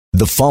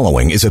The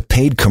following is a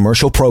paid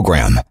commercial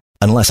program.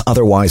 Unless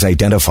otherwise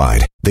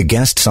identified, the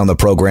guests on the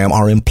program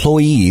are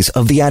employees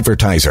of the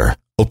advertiser.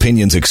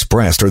 Opinions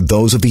expressed are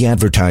those of the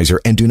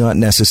advertiser and do not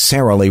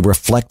necessarily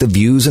reflect the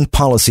views and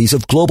policies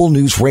of Global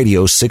News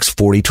Radio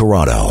 640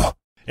 Toronto.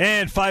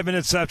 And 5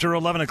 minutes after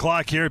 11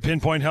 o'clock here at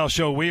PinPoint Health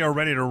Show, we are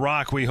ready to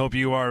rock. We hope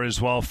you are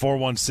as well.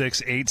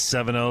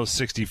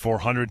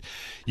 416-870-6400.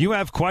 You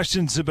have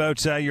questions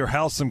about your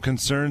health, some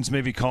concerns,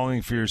 maybe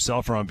calling for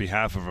yourself or on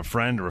behalf of a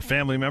friend or a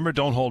family member.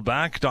 Don't hold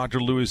back.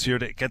 Dr. Lou is here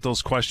to get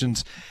those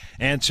questions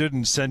answered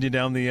and send you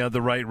down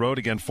the right road.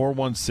 Again,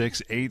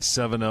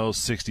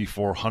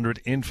 416-870-6400,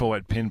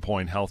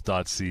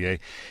 info@pinpointhealth.ca.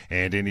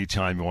 And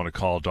anytime you want to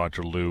call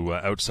Dr. Lou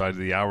outside of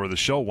the hour of the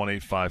show,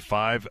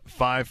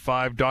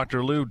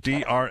 1-855-55 Lou,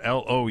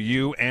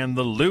 DRLOU, and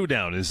the Lou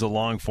Down is the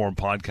long-form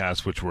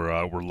podcast, which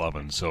we're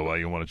loving. So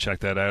you want to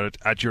check that out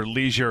at your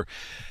leisure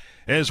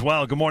as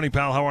well. Good morning,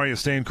 pal. How are you?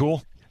 Staying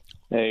cool?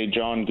 Hey,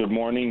 John. Good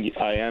morning.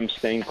 I am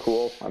staying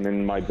cool. I'm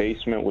in my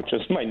basement, which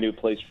is my new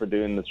place for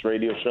doing this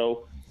radio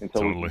show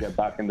until we can get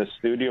back in the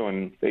studio,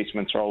 and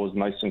basements are always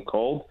nice and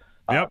cold.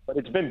 Yep. But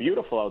it's been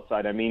beautiful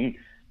outside. I mean,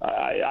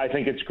 I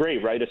think it's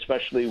great, right?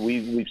 Especially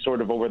we've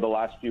sort of over the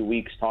last few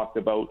weeks talked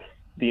about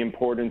the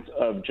importance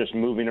of just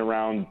moving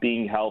around,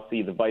 being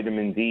healthy, the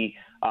vitamin D,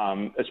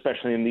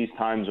 especially in these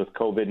times with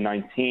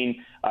COVID-19,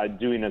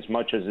 doing as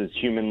much as is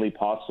humanly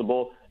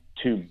possible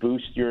to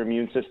boost your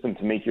immune system,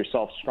 to make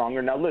yourself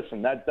stronger. Now,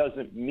 listen, that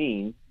doesn't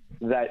mean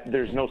that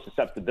there's no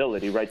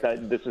susceptibility, right?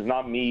 That this is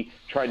not me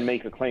trying to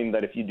make a claim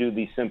that if you do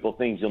these simple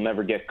things, you'll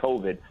never get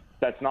COVID.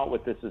 That's not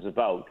what this is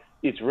about.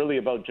 It's really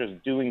about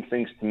just doing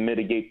things to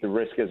mitigate the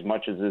risk as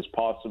much as is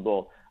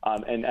possible,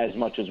 and as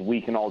much as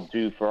we can all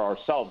do for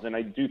ourselves. And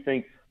I do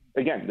think,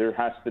 again, there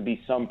has to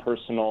be some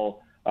personal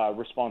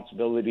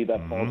responsibility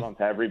that falls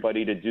onto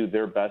everybody to do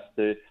their best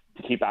to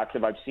keep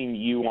active. I've seen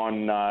you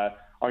on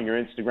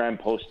your Instagram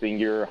posting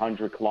your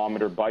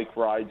 100-kilometer bike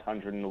rides,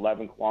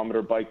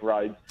 111-kilometer bike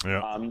rides.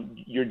 Yeah.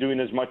 You're doing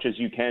as much as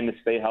you can to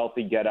stay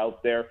healthy, get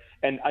out there.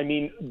 And, I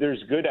mean,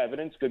 there's good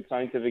evidence, good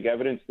scientific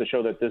evidence to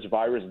show that this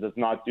virus does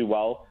not do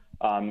well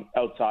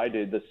outside.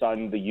 The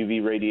sun, the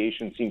UV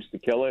radiation seems to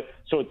kill it.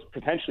 So it's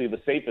potentially the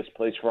safest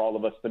place for all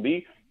of us to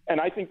be. And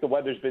I think the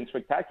weather's been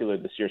spectacular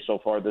this year so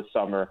far this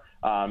summer.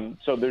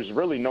 So there's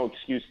really no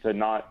excuse to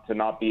not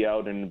be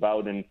out and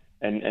about and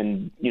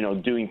you know,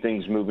 doing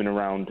things, moving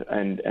around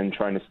and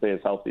trying to stay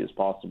as healthy as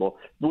possible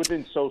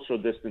within social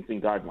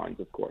distancing guidelines,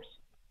 of course.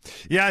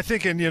 Yeah, I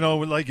think, and you know,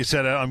 like you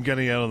said, I'm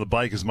getting out on the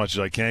bike as much as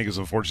I can because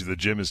unfortunately the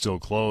gym is still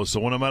closed. So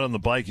when I'm out on the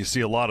bike, you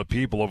see a lot of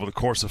people over the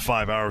course of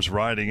 5 hours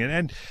riding,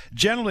 and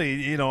generally,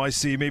 you know, I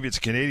see maybe it's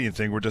a Canadian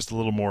thing. We're just a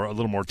little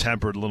more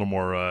tempered, a little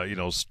more, you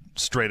know,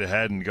 straight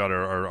ahead and got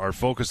our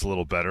focus a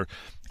little better.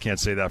 Can't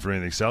say that for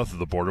anything south of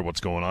the border, what's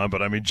going on.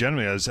 But I mean,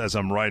 generally, as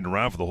I'm riding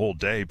around for the whole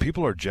day,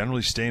 people are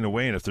generally staying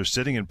away. And if they're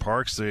sitting in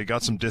parks, they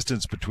got some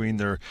distance between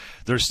their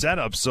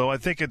setups. So I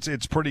think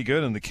it's pretty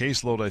good. And the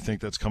caseload, I think,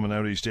 that's coming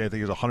out each day, I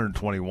think is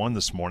 121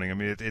 this morning. I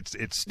mean,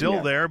 it's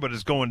still there, but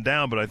it's going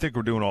down. But I think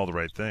we're doing all the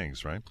right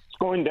things, right? It's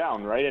going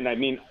down, right? And I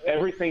mean,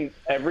 every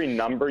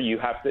number you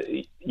have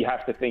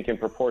to think in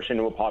proportion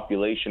to a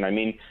population. I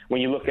mean,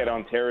 when you look at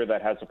Ontario,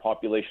 that has a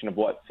population of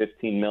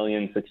 15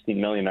 million, 16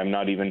 million. I'm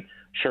not even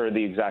sure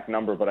the exact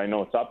number, but I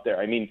know it's up there.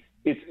 I mean,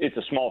 it's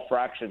a small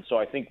fraction. So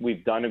I think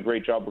we've done a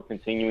great job. We're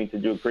continuing to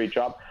do a great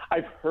job.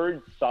 I've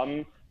heard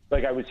some,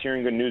 like I was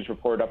hearing a news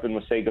report up in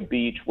Wasaga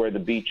Beach where the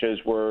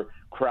beaches were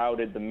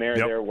crowded. The mayor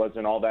there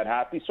wasn't all that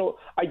happy. So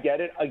I get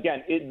it.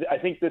 Again, I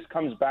think this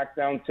comes back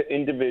down to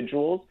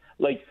individuals.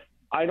 Like,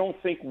 I don't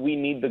think we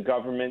need the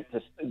government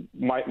to.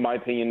 My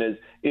opinion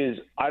is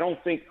I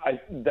don't think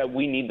that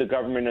we need the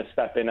government to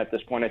step in at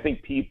this point. I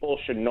think people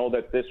should know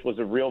that this was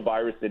a real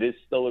virus. It is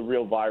still a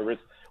real virus.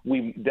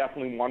 We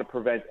definitely want to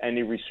prevent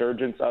any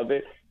resurgence of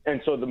it.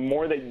 And so the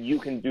more that you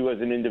can do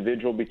as an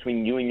individual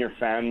between you and your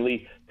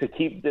family to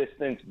keep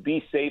distance,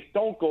 be safe,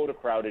 don't go to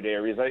crowded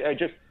areas.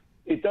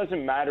 It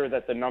doesn't matter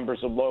that the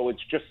numbers are low.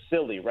 It's just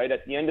silly, right?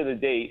 At the end of the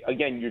day,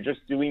 again, you're just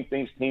doing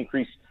things to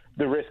increase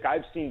the risk.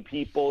 I've seen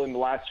people in the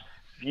last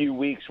few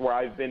weeks where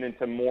I've been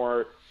into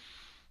more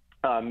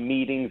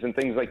meetings and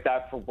things like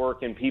that for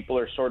work, and people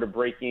are sort of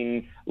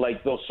breaking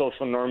like those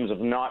social norms of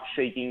not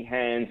shaking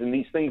hands and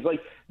these things. Like,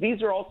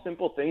 these are all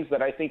simple things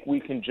that I think we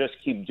can just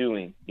keep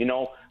doing. You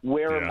know,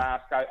 wear a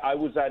mask. I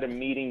was at a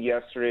meeting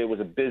yesterday. It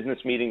was a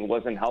business meeting. It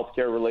wasn't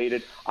healthcare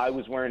related. I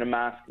was wearing a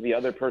mask. The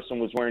other person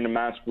was wearing a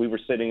mask. We were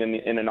sitting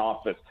in an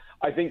office.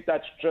 I think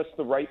that's just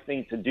the right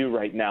thing to do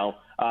right now.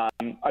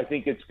 I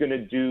think it's going to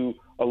do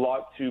a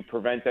lot to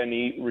prevent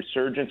any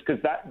resurgence,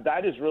 because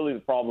that is really the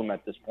problem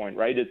at this point,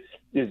 right? It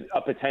is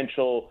a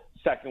potential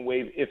second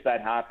wave if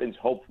that happens.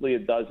 Hopefully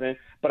it doesn't.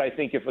 But I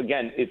think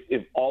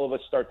if all of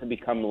us start to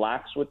become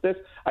lax with this,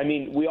 I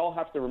mean, we all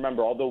have to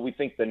remember, although we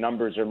think the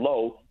numbers are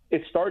low,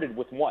 it started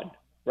with one,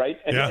 right?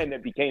 And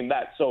it became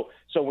that. So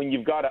when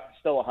you've got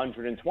still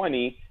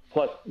 120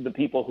 plus the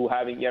people who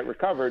haven't yet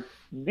recovered,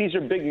 these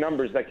are big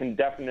numbers that can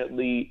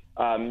definitely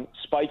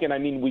spike. And I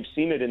mean, we've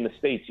seen it in the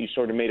States. You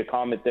sort of made a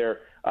comment there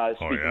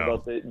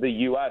about the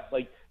U.S.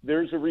 Like,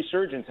 there's a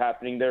resurgence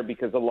happening there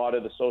because a lot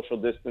of the social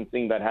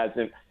distancing that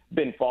hasn't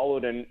been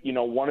followed. And,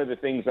 one of the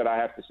things that I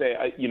have to say,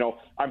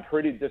 I'm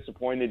pretty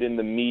disappointed in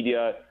the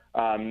media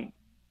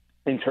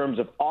in terms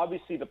of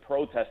obviously the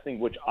protesting,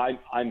 which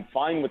I'm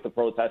fine with the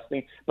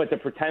protesting, but to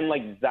pretend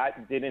like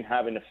that didn't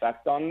have an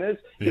effect on this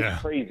is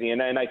crazy.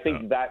 And I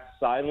think that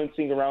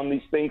silencing around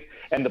these things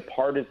and the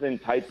partisan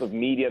type of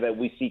media that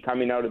we see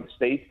coming out of the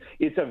States,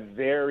 it's a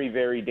very,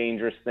 very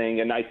dangerous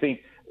thing. And I think,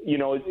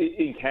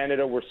 in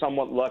Canada, we're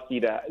somewhat lucky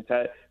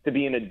to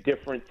be in a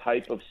different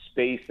type of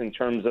space in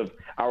terms of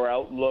our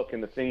outlook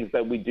and the things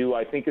that we do.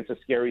 I think it's a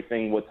scary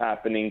thing what's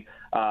happening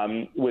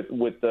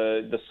with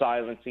the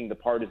silencing, the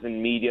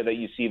partisan media that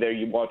you see there.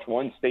 You watch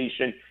one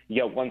station,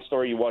 you get one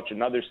story, you watch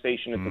another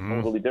station, it's a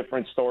totally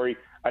different story.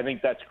 I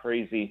think that's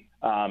crazy.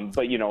 But,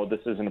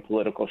 this isn't a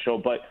political show.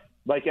 But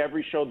like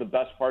every show, the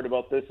best part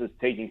about this is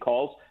taking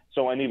calls.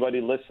 So anybody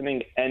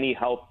listening, any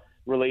help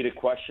related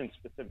questions,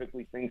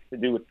 specifically things to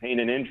do with pain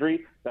and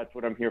injury, that's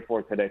what I'm here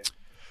for today.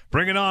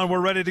 Bring it on.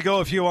 We're ready to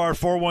go if you are.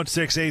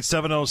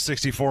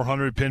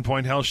 416-870-6400,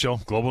 Pinpoint Health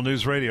Show, Global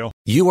News Radio.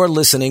 You are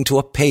listening to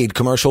a paid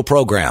commercial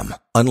program.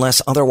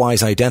 Unless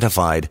otherwise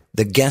identified,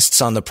 the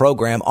guests on the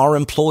program are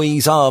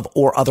employees of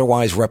or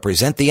otherwise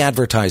represent the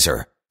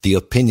advertiser. The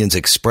opinions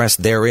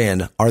expressed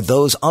therein are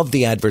those of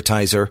the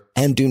advertiser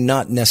and do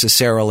not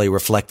necessarily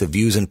reflect the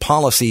views and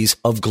policies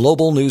of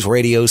Global News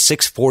Radio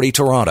 640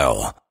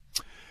 Toronto.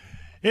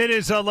 It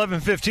is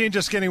 11:15,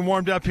 just getting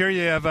warmed up here.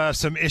 You have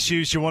some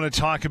issues you want to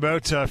talk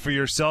about for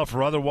yourself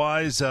or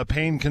otherwise,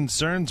 pain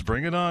concerns,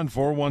 bring it on.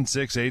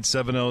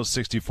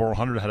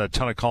 416-870-6400. Had a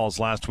ton of calls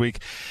last week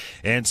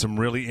and some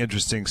really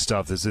interesting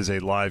stuff. This is a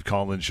live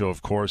call-in show,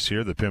 of course,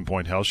 here, the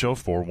Pinpoint Health Show,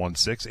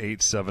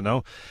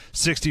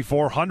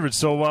 416-870-6400.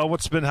 So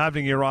what's been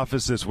happening in your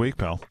office this week,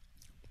 pal?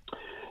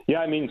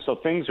 Yeah, so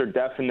things are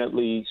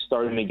definitely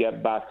starting to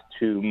get back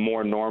to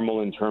more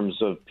normal in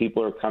terms of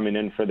people are coming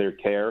in for their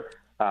care.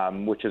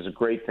 Which is a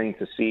great thing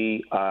to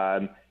see.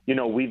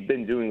 We've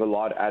been doing a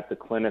lot at the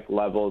clinic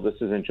level. This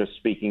isn't just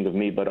speaking of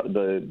me, but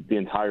the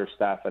entire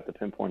staff at the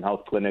Pinpoint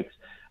Health Clinics.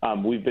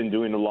 We've been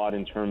doing a lot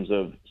in terms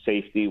of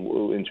safety,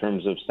 in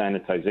terms of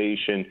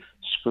sanitization,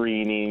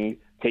 screening,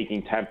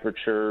 taking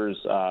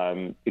temperatures,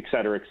 et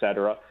cetera, et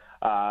cetera.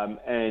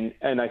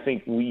 And I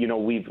think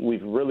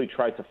we've really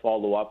tried to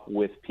follow up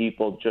with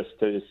people just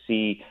to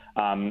see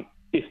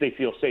if they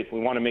feel safe. We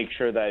want to make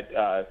sure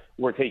that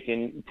we're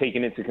taking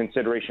into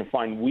consideration,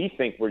 fine, we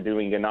think we're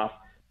doing enough,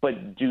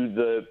 but do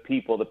the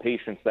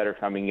patients that are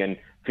coming in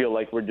feel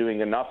like we're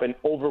doing enough? And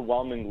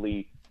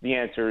overwhelmingly, the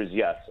answer is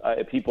yes.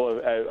 People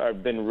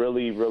have been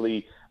really,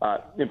 really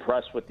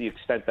impressed with the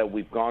extent that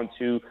we've gone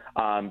to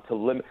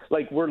limit.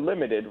 Like, we're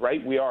limited,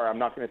 right? We are. I'm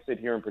not going to sit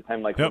here and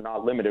pretend like we're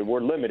not limited.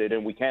 We're limited,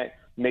 and we can't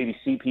maybe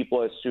see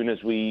people as soon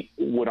as we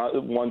would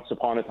once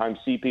upon a time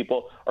see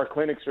people. Our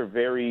clinics are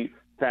very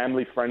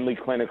family-friendly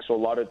clinics, so a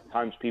lot of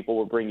times people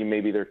were bringing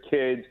maybe their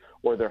kids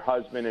or their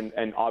husband,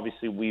 and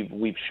obviously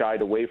we've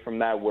shied away from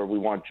that, where we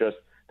want just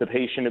the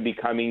patient to be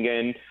coming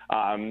in.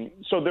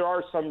 So there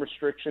are some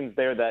restrictions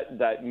there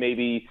that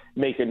maybe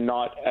make it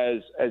not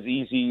as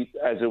easy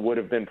as it would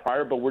have been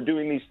prior, but we're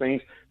doing these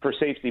things for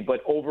safety.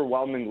 But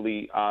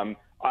overwhelmingly, I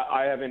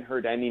haven't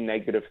heard any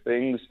negative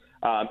things.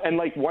 And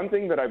like, one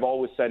thing that I've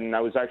always said, and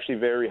I was actually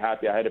very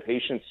happy, I had a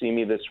patient see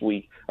me this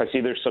week. I see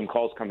there's some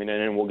calls coming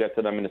in, and we'll get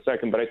to them in a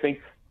second, but I think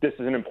this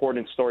is an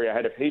important story. I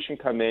had a patient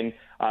come in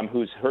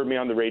who's heard me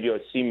on the radio,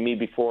 has seen me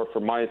before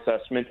for my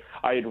assessment.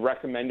 I had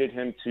recommended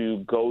him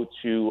to go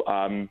to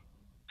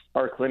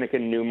our clinic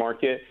in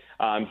Newmarket.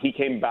 He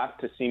came back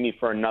to see me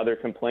for another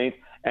complaint.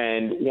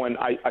 And when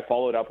I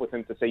followed up with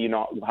him to say,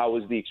 how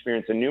was the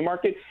experience in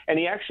Newmarket? And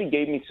he actually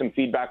gave me some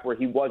feedback where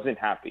he wasn't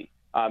happy.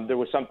 There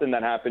was something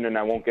that happened, and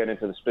I won't get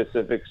into the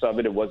specifics of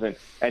it. It wasn't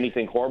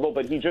anything horrible,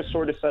 but he just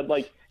sort of said,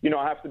 like,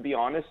 I have to be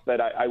honest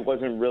that I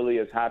wasn't really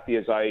as happy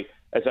as I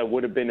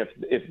would have been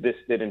if this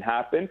didn't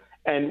happen.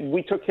 And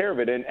we took care of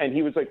it. And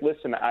he was like,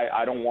 listen,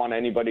 I don't want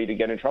anybody to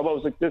get in trouble. I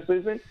was like, this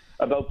isn't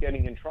about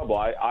getting in trouble.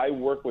 I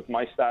work with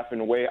my staff in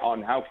a way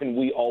on how can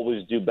we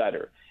always do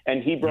better.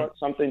 And he brought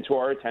something to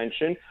our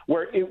attention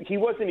where he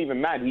wasn't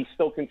even mad. He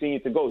still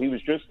continued to go. He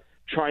was just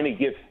trying to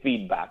give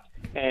feedback.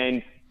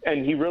 And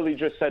he really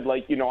just said,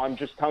 like, I'm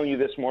just telling you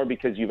this more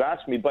because you've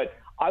asked me, but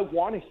I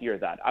want to hear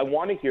that. I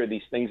want to hear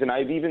these things. And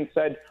I've even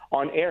said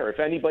on air, if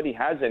anybody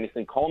has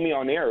anything, call me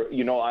on air.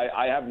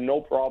 I have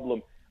no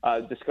problem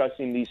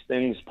discussing these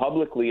things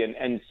publicly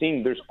and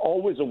seeing there's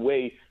always a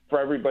way for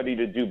everybody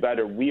to do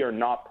better. We are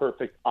not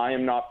perfect. I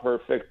am not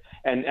perfect.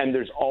 And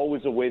there's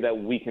always a way that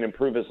we can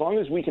improve as long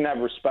as we can have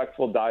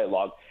respectful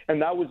dialogue.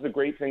 And that was the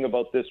great thing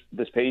about this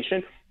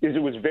patient is it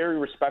was very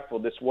respectful.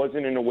 This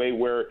wasn't in a way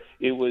where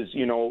it was,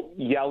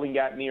 yelling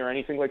at me or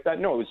anything like that.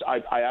 No, it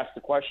was, I asked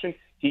the question.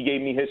 He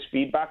gave me his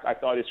feedback. I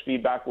thought his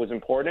feedback was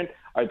important.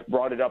 I've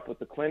brought it up with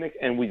the clinic,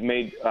 and we've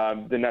made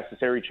the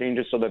necessary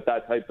changes so that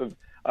type of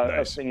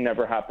thing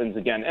never happens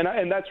again.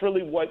 And that's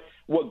really what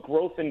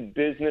growth in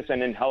business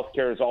and in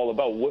healthcare is all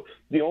about.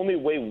 The only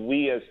way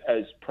we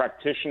as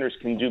practitioners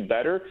can do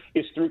better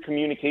is through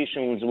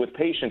communications with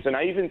patients. And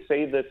I even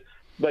say this,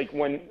 like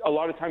when a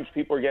lot of times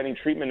people are getting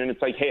treatment and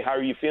it's like, hey, how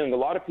are you feeling? A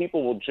lot of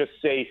people will just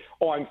say,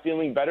 oh, I'm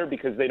feeling better,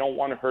 because they don't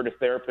want to hurt a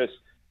therapist's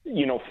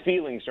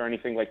feelings or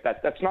anything like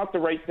that. That's not the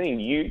right thing.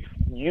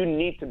 You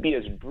need to be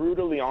as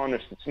brutally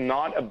honest. It's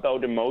not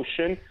about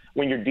emotion.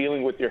 When you're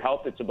dealing with your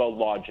health, it's about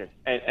logic.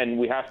 And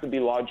we have to be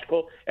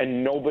logical,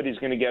 and nobody's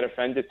going to get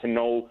offended to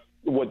know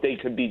what they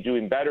could be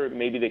doing better.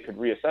 Maybe they could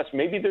reassess.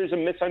 Maybe there's a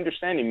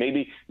misunderstanding.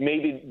 Maybe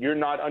you're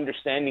not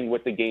understanding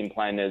what the game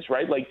plan is,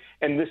 right?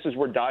 And this is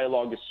where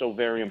dialogue is so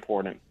very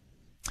important.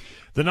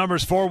 The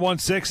number's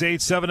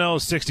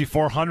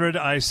 416-870-6400.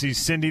 I see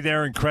Cindy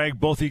there and Craig.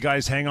 Both of you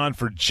guys hang on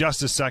for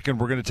just a second.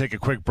 We're going to take a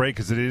quick break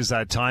because it is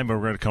that time, and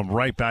we're going to come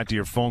right back to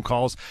your phone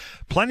calls.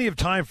 Plenty of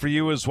time for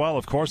you as well,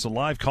 of course, a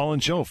live call-in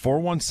show,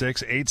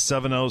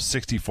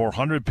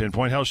 416-870-6400.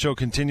 Pinpoint Health Show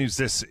continues.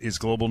 This is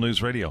Global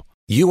News Radio.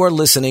 You are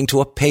listening to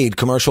a paid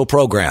commercial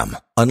program.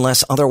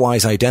 Unless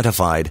otherwise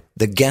identified,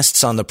 the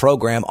guests on the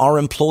program are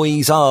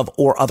employees of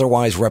or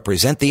otherwise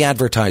represent the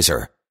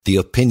advertiser. The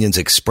opinions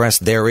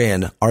expressed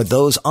therein are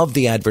those of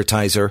the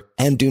advertiser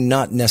and do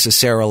not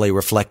necessarily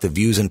reflect the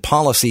views and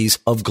policies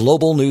of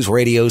Global News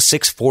Radio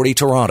 640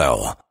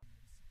 Toronto.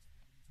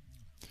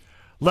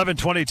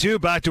 11:22,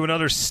 back to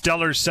another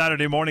stellar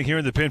Saturday morning here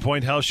in the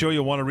Pinpoint Health Show.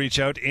 You'll want to reach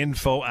out,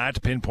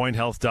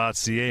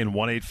 info@pinpointhealth.ca and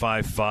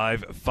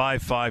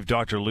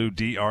 1-855-55 Lou,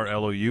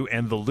 DRLOU,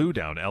 and the Lou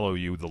Down,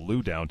 LOU. The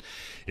Lou Down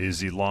is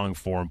the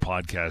long-form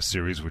podcast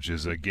series, which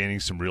is gaining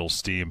some real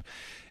steam.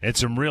 And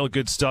some real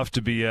good stuff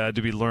to be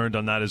learned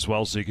on that as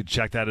well, so you can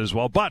check that as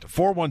well. But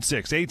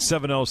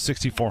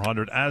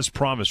 416-870-6400, as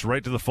promised,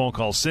 right to the phone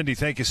call. Cindy,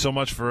 thank you so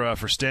much for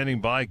standing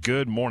by.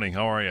 Good morning.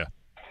 How are you?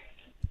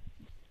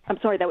 I'm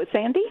sorry, that was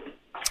Sandy?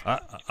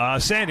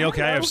 Sandy,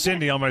 okay. I have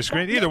Cindy on my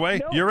screen. Either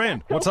way, you're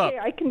in. What's up?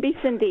 I can be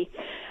Cindy.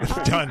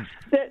 Done.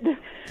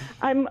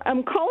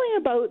 I'm calling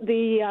about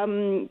the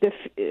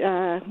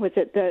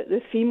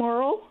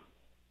femoral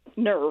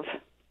nerve.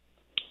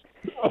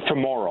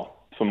 Femoral.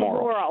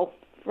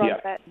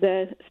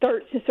 The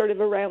starts sort of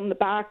around the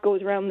back,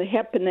 goes around the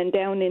hip, and then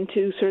down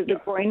into sort of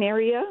the groin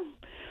area.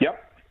 Yep.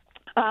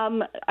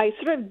 I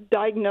sort of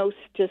diagnosed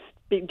just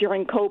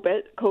during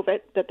COVID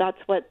that's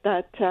what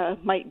that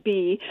might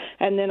be,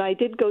 and then I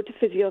did go to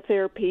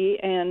physiotherapy,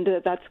 and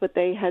that's what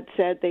they had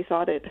said they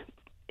thought it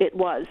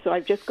was. So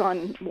I've just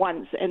gone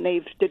once, and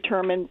they've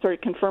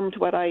confirmed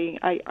what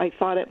I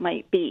thought it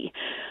might be.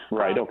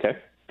 Right. Okay.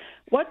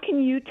 What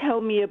can you tell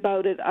me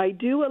about it? I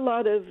do a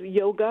lot of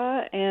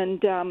yoga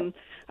and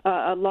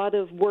a lot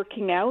of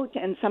working out,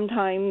 and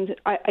sometimes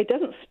it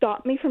doesn't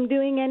stop me from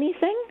doing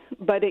anything,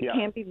 but it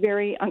can be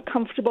very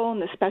uncomfortable,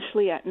 and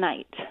especially at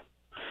night.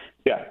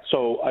 Yeah,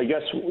 so I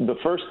guess the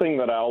first thing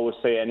that I always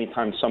say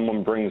anytime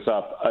someone brings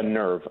up a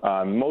nerve,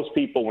 most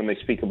people, when they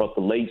speak about the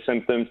leg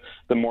symptoms,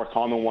 the more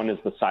common one is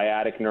the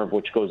sciatic nerve,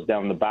 which goes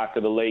down the back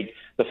of the leg.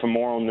 The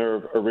femoral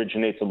nerve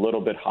originates a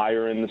little bit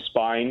higher in the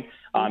spine.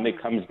 It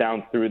comes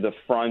down through the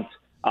front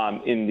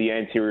in the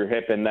anterior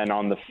hip and then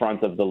on the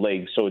front of the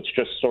leg. So it's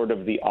just sort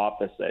of the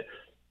opposite.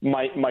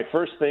 My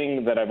first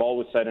thing that I've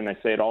always said, and I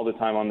say it all the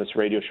time on this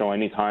radio show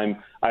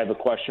anytime I have a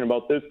question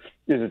about this,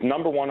 is it's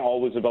number one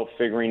always about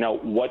figuring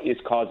out what is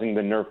causing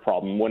the nerve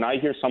problem. When I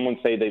hear someone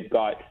say they've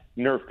got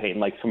nerve pain,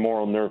 like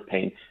femoral nerve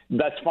pain,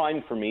 that's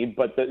fine for me,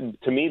 but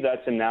to me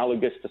that's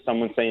analogous to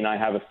someone saying I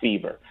have a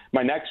fever.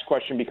 My next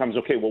question becomes,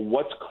 okay, well,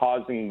 what's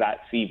causing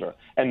that fever?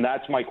 And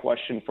that's my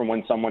question from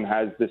when someone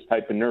has this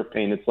type of nerve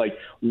pain. It's like,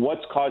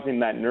 what's causing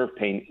that nerve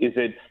pain? Is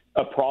it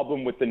a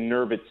problem with the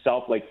nerve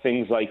itself, like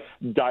things like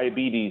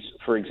diabetes,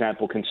 for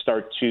example, can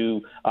start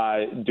to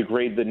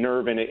degrade the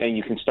nerve and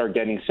you can start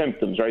getting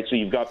symptoms, right? So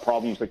you've got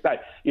problems like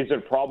that. Is it a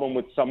problem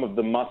with some of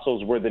the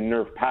muscles where the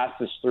nerve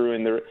passes through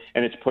and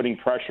it's putting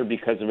pressure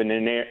because of an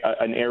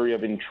area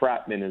of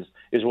entrapment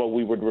is what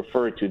we would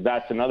refer to?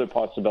 That's another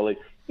possibility.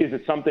 Is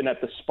it something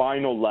at the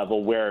spinal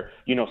level where,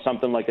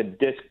 something like a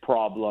disc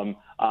problem,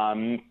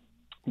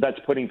 that's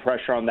putting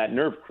pressure on that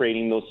nerve,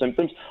 creating those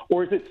symptoms?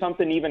 Or is it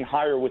something even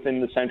higher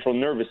within the central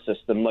nervous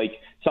system, like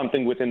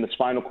something within the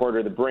spinal cord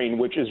or the brain,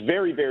 which is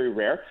very, very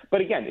rare. But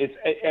again, it's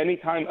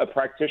anytime a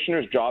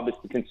practitioner's job is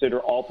to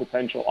consider all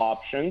potential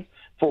options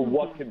for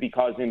what could be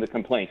causing the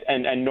complaint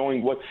and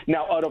knowing what.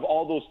 Now, out of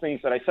all those things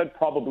that I said,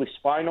 probably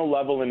spinal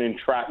level and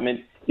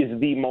entrapment is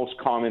the most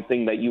common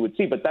thing that you would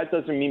see. But that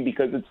doesn't mean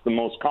because it's the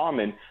most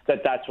common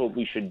that that's what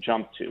we should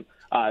jump to.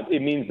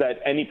 It means that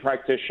any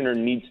practitioner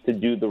needs to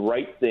do the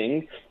right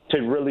thing to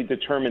really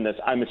determine this.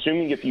 I'm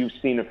assuming if you've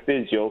seen a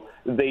physio,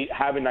 they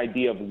have an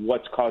idea of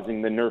what's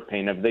causing the nerve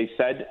pain. Have they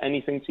said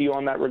anything to you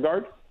on that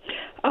regard?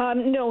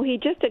 No, he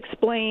just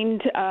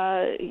explained,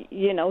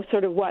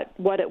 sort of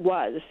what it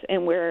was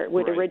and where it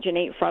would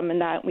originate from,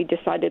 and that we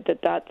decided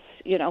that's,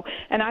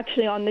 and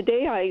actually on the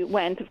day I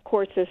went, of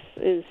course, this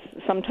is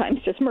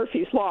sometimes just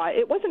Murphy's Law.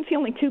 It wasn't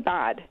feeling too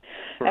bad,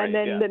 and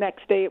then the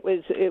next day it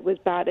was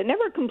bad. It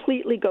never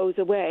completely goes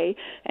away,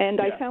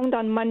 and I found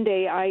on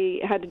Monday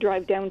I had to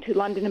drive down to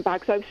London and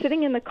back, so I was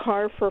sitting in the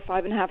car for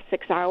 5.5,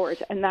 6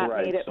 hours, and that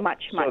made it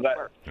much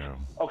worse. Yeah.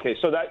 Okay,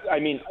 so that, I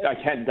mean, I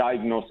can't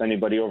diagnose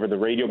anybody over the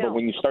radio, but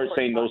when you start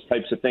saying those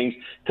types of things,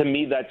 to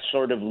me that's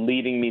sort of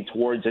leading me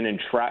towards an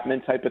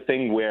entrapment type of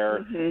thing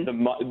where,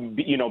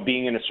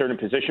 being in a certain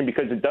position,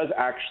 because it does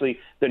actually,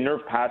 the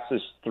nerve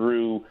passes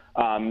through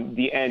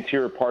the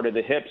anterior part of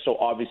the hip, so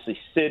obviously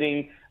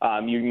sitting,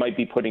 you might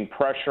be putting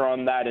pressure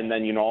on that, and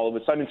then, all of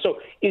a sudden, so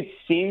it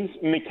seems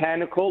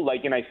mechanical,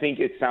 and I think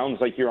it sounds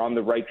like you're on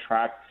the right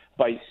track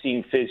by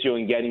seeing physio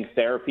and getting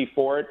therapy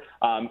for it.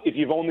 If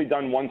you've only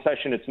done one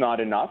session, it's not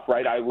enough,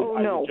 right? I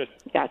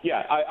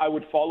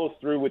would follow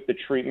through with the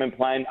treatment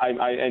plan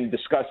and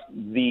discuss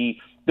the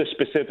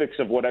specifics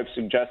of what I've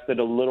suggested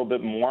a little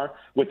bit more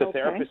with the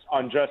therapist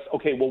on just,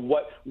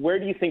 where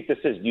do you think this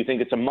is? Do you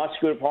think it's a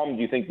muscular problem?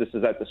 Do you think this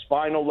is at the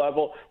spinal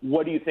level?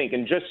 What do you think?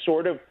 And just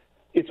sort of,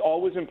 it's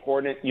always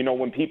important,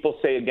 when people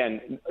say,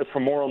 again, a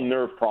femoral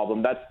nerve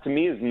problem, that to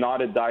me is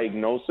not a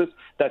diagnosis.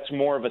 That's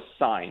more of a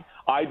sign.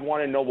 I'd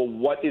want to know,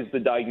 what is the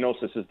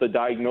diagnosis? Is the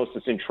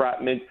diagnosis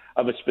entrapment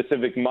of a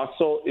specific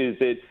muscle? Is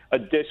it a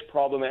disc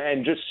problem?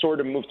 And just sort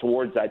of move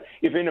towards that.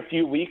 If in a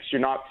few weeks you're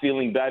not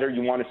feeling better,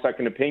 you want a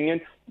second opinion,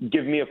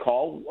 give me a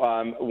call,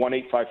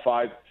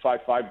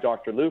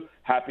 1-855-55-Dr. Lou.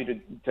 Happy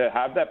to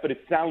have that. But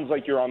it sounds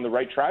like you're on the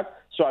right track,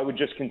 so I would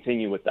just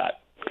continue with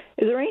that.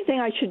 Is there anything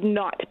I should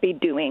not be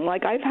doing?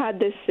 I've had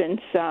this since,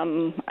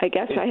 I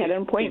guess I had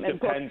an appointment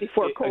booked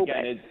before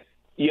COVID.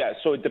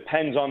 So it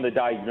depends on the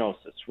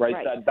diagnosis, right?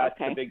 That's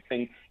the big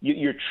thing.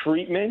 Your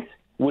treatment,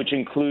 which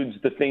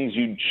includes the things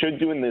you should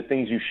do and the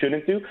things you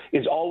shouldn't do,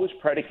 is always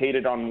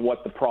predicated on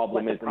what the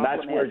problem is. And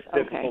that's where it's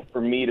difficult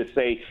for me to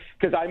say,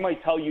 because I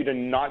might tell you to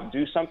not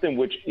do something,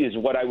 which is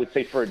what I would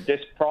say for a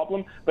disc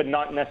problem, but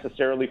not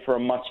necessarily for a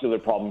muscular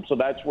problem. So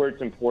that's where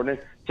it's important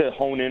to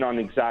hone in on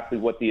exactly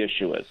what the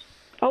issue is.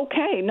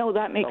 Okay. No,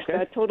 that makes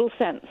total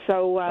sense.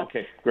 So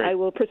great. I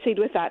will proceed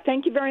with that.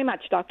 Thank you very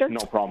much, Doctor.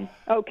 No problem.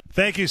 Okay.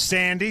 Thank you,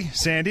 Sandy.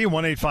 Sandy,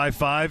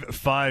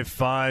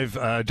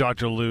 1-855-55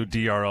 Dr. Lou,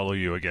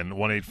 DRLU. Again,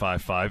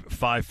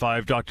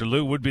 1-855-55 Dr.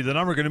 Lou would be the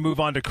number. We're going to move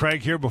on to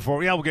Craig here before.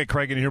 We'll get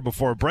Craig in here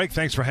before a break.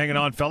 Thanks for hanging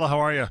on, fella. How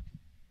are you?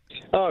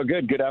 Oh,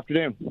 good. Good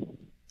afternoon.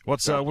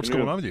 What's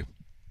going on with you?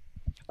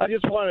 I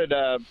just wanted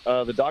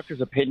the doctor's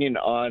opinion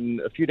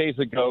on, a few days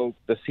ago,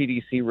 the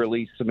CDC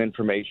released some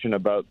information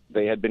about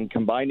they had been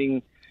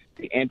combining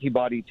the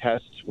antibody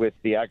tests with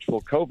the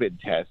actual COVID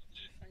tests.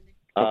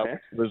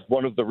 Was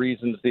one of the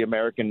reasons the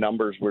American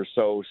numbers were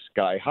so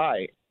sky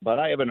high. But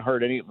I haven't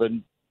heard any of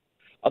them,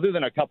 other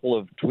than a couple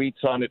of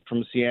tweets on it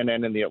from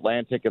CNN and The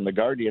Atlantic and The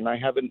Guardian. I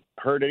haven't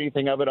heard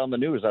anything of it on the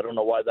news. I don't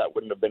know why that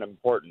wouldn't have been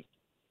important.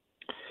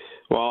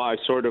 Well, I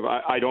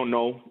don't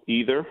know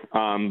either.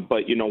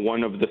 But,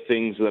 one of the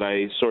things that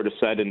I sort of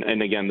said,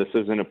 and again, this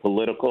isn't a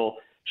political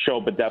show,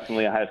 but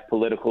definitely I have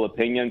political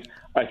opinions.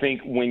 I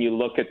think when you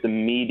look at the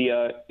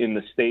media in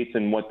the States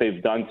and what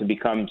they've done to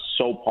become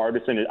so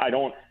partisan, I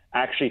don't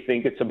actually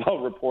think it's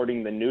about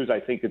reporting the news. I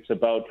think it's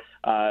about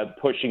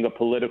pushing a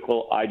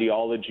political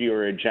ideology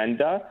or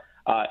agenda.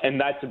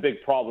 And that's a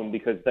big problem,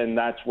 because then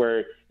that's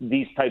where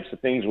these types of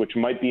things, which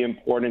might be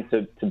important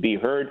to be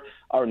heard,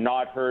 are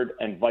not heard,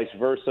 and vice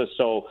versa.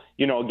 So,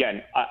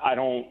 again,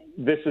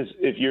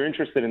 if you're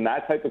interested in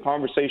that type of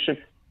conversation,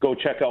 go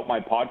check out my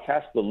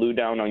podcast, The Lou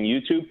Down, on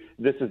YouTube.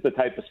 This is the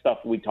type of stuff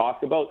we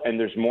talk about, and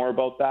there's more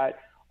about that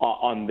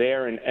on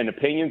there, and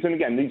opinions. And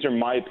again, these are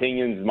my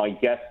opinions, my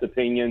guest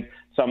opinions.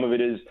 Some of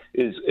it is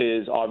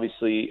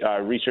obviously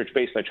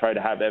research-based. I try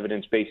to have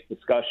evidence-based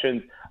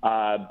discussions.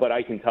 But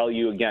I can tell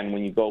you, again,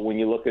 when you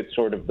look at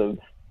sort of the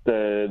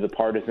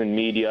partisan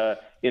media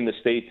in the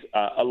States,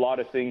 a lot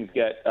of things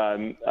get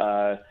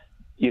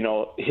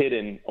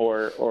hidden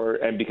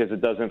and because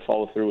it doesn't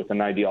follow through with an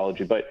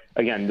ideology. But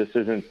again, this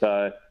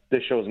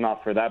show is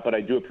not for that. But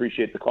I do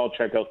appreciate the call.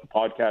 Check out the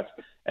podcast,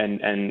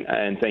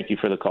 and thank you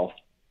for the call.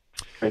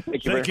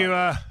 Thank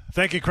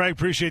you, Craig.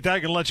 Appreciate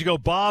that. Going to let you go.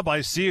 Bob,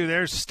 I see you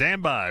there.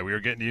 Stand by. We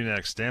are getting to you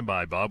next. Stand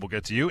by, Bob. We'll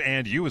get to you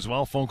and you as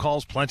well. Phone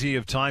calls, plenty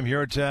of time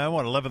here at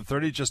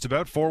 11:30, just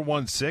about.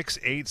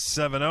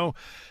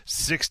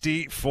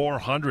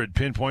 416-870-6400.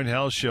 PinPoint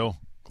Health Show,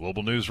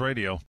 Global News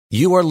Radio.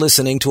 You are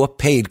listening to a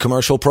paid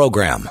commercial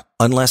program.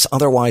 Unless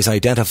otherwise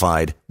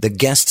identified, the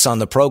guests on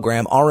the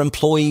program are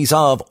employees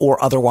of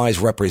or otherwise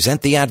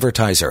represent the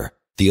advertiser.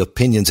 The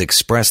opinions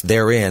expressed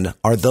therein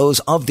are those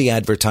of the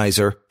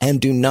advertiser and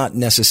do not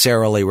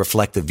necessarily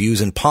reflect the views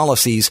and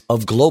policies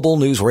of Global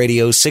News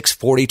Radio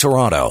 640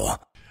 Toronto.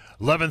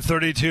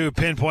 11:32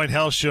 Pinpoint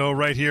Health Show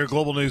right here,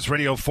 Global News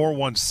Radio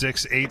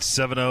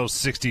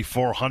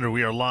 416-870-6400.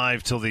 We are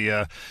live till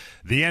the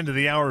end of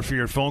the hour for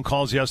your phone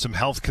calls. You have some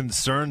health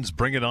concerns,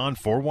 bring it on,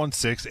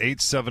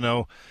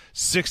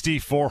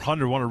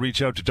 416-870-6400. Want to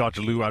reach out to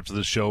Dr. Lou after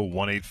the show,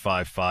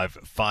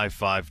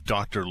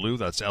 1-855-55-Dr. Lou,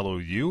 that's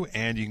L-O-U,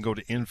 and you can go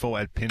to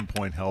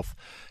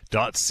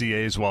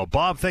info@pinpointhealth.ca as well.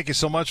 Bob, thank you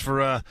so much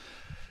for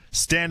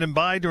standing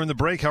by during the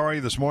break. How are you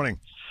this morning?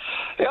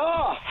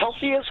 Yeah,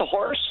 healthy as a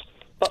horse.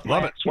 But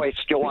my ex-wife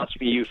still wants to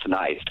be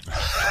euthanized.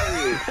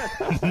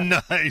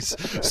 Nice.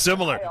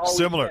 Similar. I always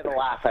get a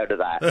laugh out of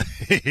that.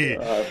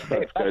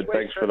 That's good.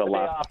 Thanks for the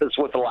laugh. It's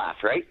with a laugh,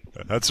 right?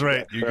 That's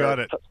right. You got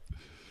it.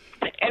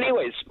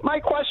 Anyways, my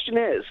question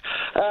is,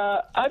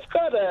 I've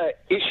got an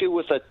issue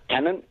with a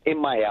tendon in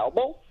my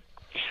elbow.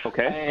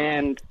 Okay.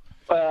 And,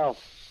 well,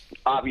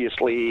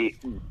 obviously,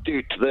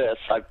 due to this,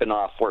 I've been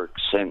off work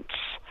since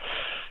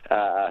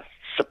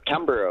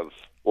September of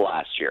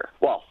last year.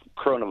 Well,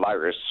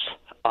 coronavirus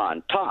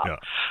on top. Yeah.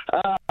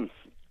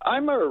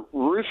 I'm a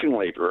roofing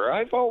laborer.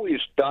 I've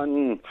always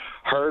done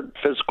hard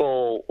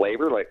physical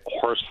labor like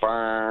horse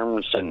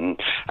farms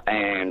and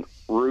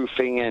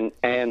roofing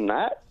and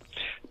that.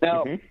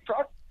 Now,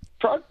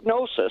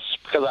 prognosis,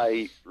 because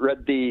I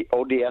read the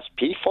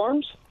ODSP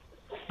forms,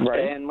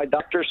 Right. and my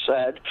doctor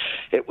said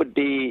it would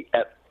be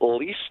at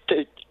least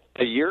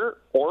a year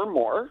or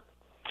more,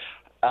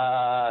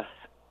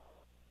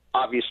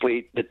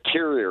 obviously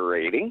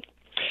deteriorating,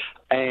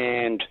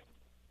 and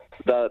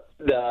the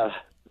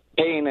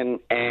pain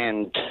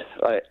and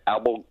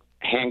elbow,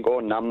 hand go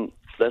numb,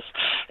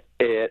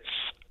 it's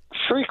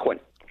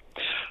frequent.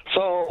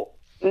 So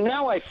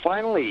now I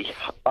finally,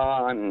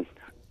 on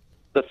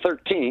the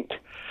 13th,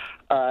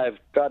 I've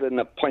got an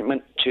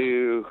appointment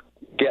to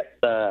get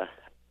the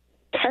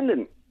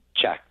tendon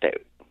checked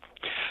out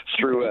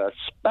through a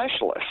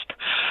specialist.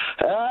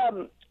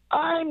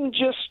 I'm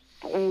just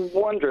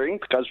wondering,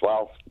 because,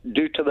 well,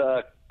 due to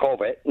the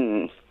COVID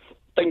and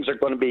things are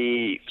going to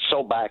be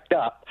so backed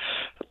up,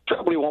 it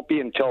probably won't be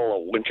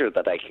until winter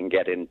that I can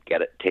get it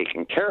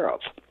taken care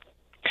of.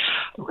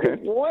 Okay.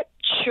 What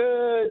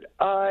should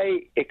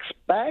I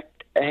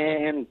expect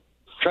and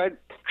try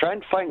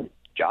and find a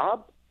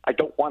job? I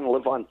don't want to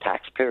live on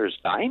taxpayers'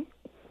 dime.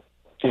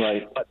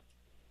 Right. But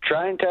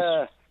trying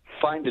to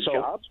find a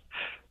job.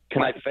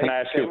 Can I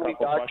ask you a couple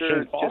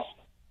questions, Paul?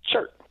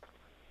 Sure.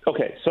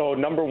 Okay, so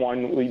number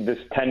one, this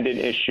tendon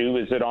issue,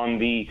 is it on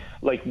the,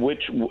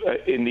 which,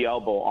 in the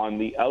elbow, on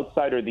the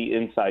outside or the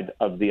inside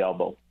of the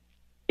elbow?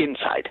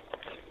 Inside.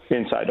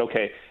 Inside,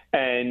 okay.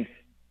 And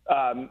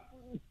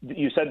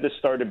you said this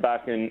started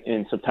back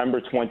in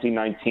September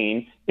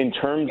 2019. In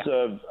terms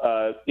of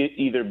it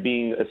either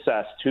being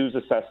assessed, who's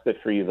assessed it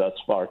for you thus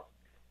far?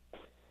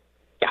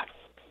 Yeah.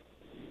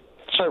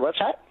 Sorry, what's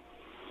that?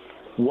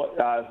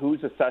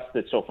 Who's assessed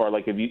it so far?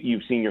 Like, have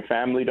you've seen your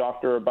family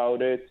doctor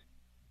about it?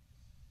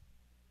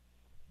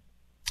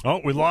 Oh,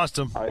 we lost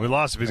him.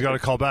 He's got to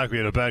call back. We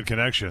had a bad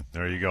connection.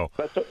 There you go.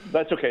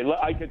 That's okay.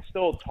 I could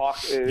still talk.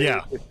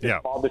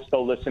 If Bob is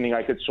still listening,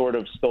 I could sort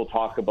of still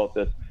talk about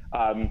this.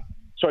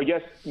 So I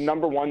guess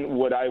number one,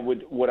 what I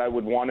would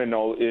want to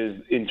know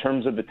is, in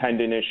terms of the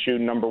tendon issue,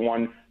 number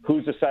one,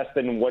 who's assessed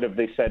it and what have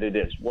they said it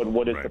is?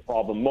 What is the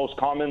problem? Most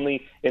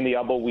commonly in the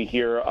elbow, we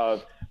hear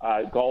of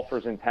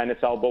golfers and tennis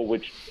elbow,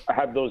 which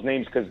have those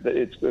names because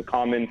it's the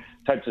common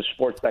types of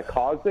sports that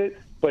cause it.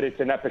 But it's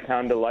an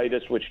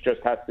epicondylitis, which just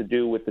has to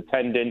do with the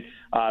tendon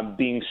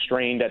being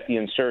strained at the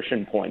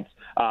insertion points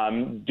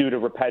due to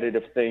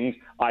repetitive things,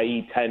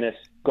 i.e. tennis,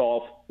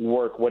 golf,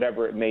 work,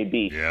 whatever it may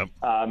be. Yep.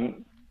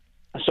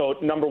 So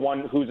number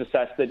one, who's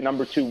assessed it?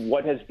 Number two,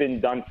 what has been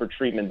done for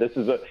treatment?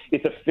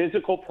 It's a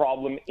physical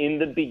problem in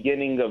the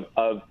beginning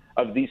of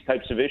these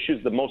types of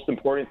issues. The most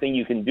important thing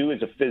you can do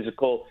is a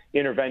physical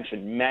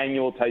intervention,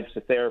 manual types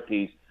of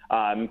therapies,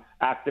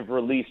 active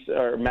release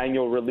or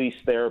manual release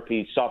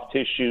therapy, soft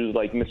tissue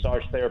like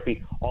massage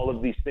therapy, all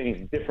of these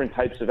things, different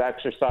types of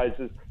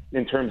exercises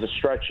in terms of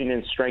stretching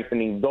and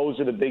strengthening. Those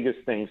are the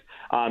biggest things,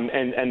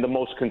 and the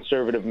most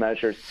conservative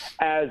measures.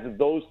 As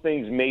those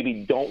things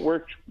maybe don't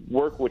work,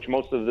 which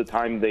most of the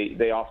time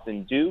they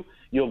often do,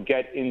 you'll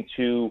get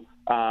into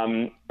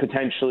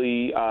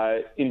potentially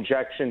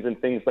injections and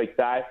things like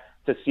that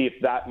to see if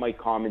that might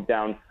calm it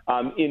down.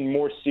 In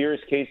more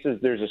serious cases,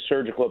 there's a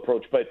surgical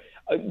approach. But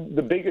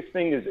the biggest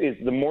thing is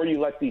the more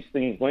you let these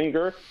things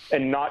linger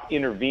and not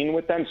intervene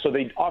with them, so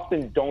they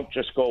often don't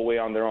just go away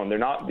on their own. They're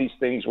not these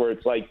things where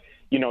it's like,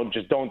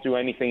 just don't do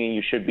anything and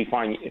you should be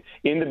fine.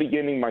 In the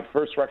beginning, my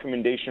first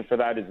recommendation for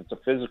that is it's a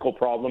physical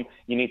problem.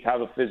 You need to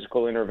have a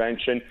physical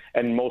intervention,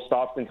 and most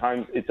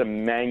oftentimes it's a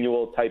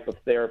manual type of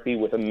therapy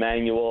with a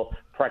manual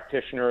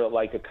practitioner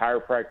like a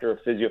chiropractor,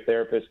 a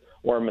physiotherapist,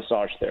 or a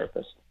massage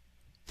therapist.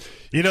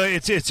 You know,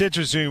 it's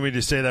interesting when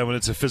you say that when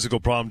it's a physical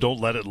problem, don't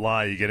let it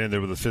lie. You get in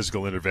there with a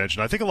physical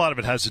intervention. I think a lot of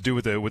it has to do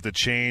with the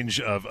change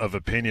of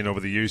opinion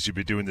over the years you've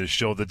been doing this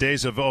show. The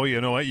days of, oh,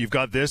 you know what, you've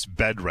got this,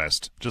 bed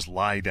rest. Just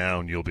lie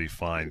down, you'll be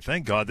fine.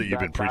 Thank God that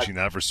you've been preaching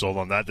that for so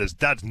long.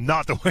 That's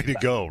not the way to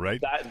go,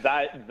 right?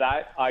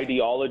 That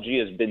ideology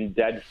has been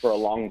dead for a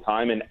long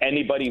time, and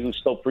anybody who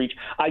still preach,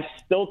 I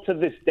still to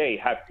this day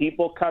have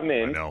people come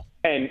in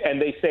and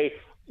they say,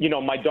 you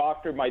know, my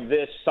doctor,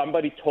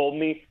 somebody told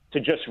me to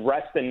just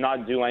rest and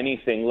not do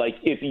anything. Like,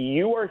 if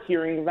you are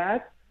hearing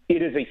that,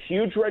 it is a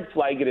huge red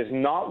flag. It is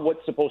not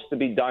what's supposed to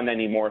be done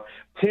anymore.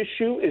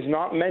 Tissue is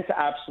not meant to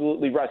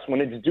absolutely rest. When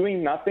it's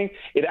doing nothing,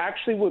 it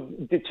actually will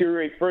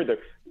deteriorate further.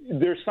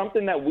 There's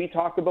something that we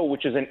talk about,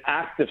 which is an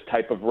active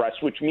type of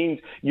rest, which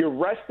means you're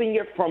resting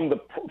it from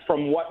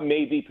what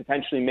may be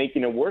potentially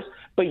making it worse,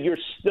 but you're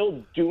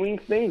still doing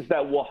things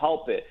that will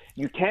help it.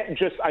 You can't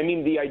just,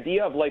 the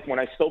idea of, like, when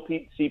I still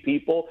see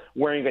people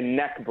wearing a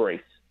neck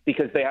brace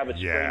because they have a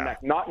sprained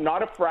neck,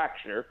 not a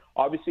fracture.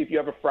 Obviously, if you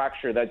have a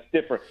fracture, that's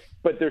different.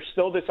 But there's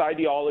still this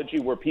ideology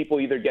where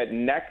people either get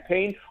neck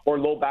pain or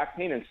low back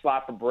pain and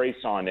slap a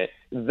brace on it.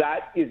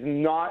 That is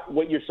not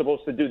what you're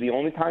supposed to do. The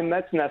only time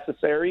that's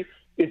necessary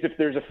is if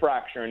there's a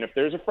fracture. And if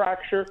there's a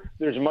fracture,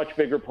 there's much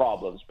bigger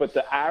problems. But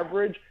the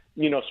average,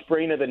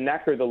 sprain of the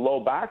neck or the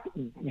low back,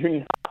 you're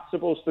not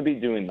supposed to be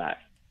doing that.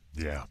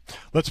 Yeah.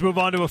 Let's move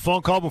on to a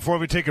phone call before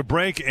we take a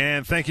break.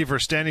 And thank you for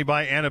standing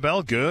by,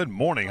 Annabelle. Good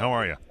morning. How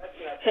are you?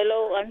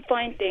 Hello, I'm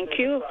fine, thank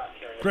you.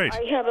 Great.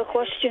 I have a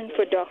question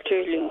for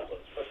Dr. Liu.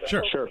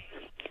 Sure.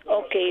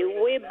 Okay,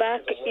 way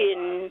back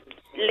in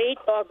late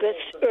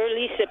August,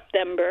 early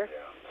September,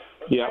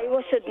 I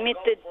was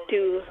admitted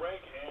to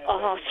a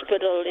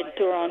hospital in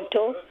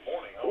Toronto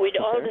with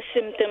all the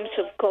symptoms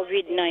of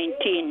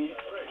COVID-19.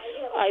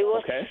 I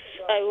was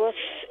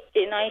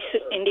in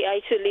the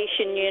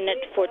isolation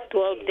unit for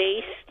 12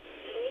 days,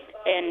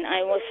 and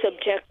I was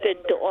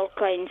subjected to all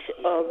kinds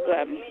of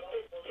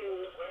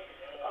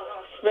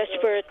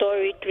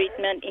respiratory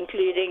treatment,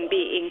 including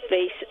being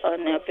placed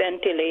on a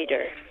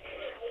ventilator.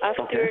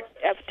 After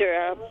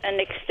an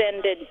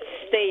extended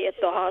stay at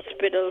the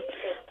hospital,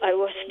 I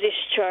was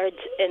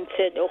discharged and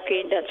said,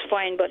 okay, that's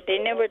fine, but they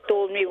never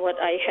told me what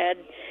I had,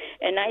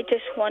 and I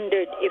just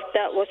wondered if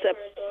that was a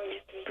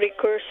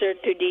precursor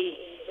to the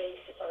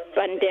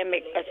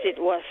pandemic as it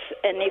was,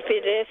 and if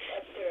it is,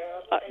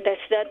 does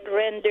that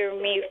render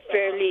me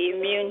fairly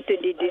immune to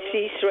the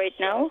disease right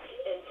now?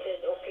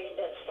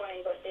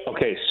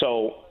 Okay,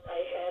 so,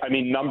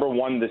 number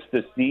one, this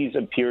disease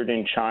appeared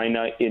in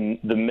China in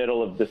the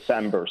middle of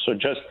December. So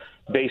just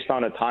based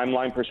on a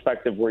timeline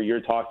perspective where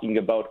you're talking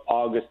about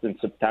August and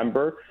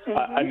September,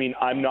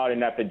 I'm not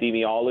an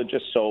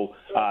epidemiologist, so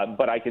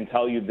but I can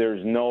tell you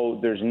there's no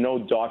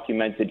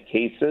documented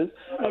cases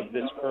of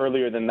this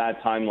earlier than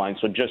that timeline.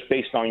 So just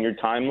based on your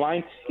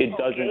timeline, it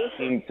doesn't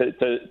seem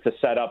to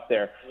set up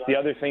there. The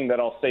other thing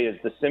that I'll say is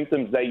the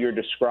symptoms that you're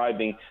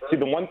describing. See,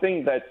 the one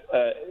thing that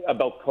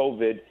about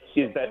COVID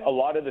is that a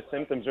lot of the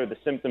symptoms are the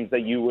symptoms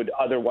that you would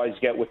otherwise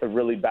get with a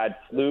really bad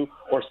flu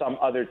or some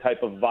other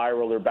type of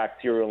viral or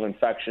bacterial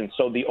infection.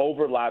 So the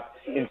overlap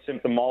in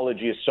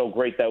symptomology is so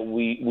great that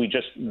we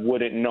just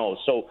wouldn't know.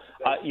 So,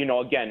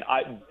 again,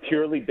 I'm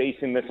purely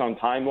basing this on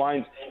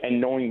timelines and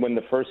knowing when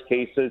the first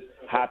cases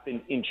happened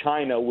in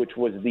China, which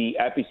was the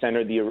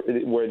epicenter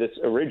where this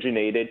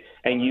originated,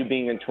 and you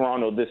being in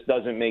Toronto, this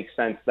doesn't make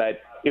sense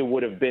that it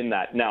would have been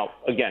that. Now,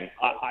 again,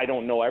 I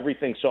don't know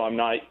everything, so I'm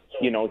not,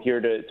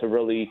 here to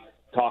really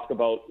talk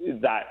about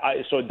that.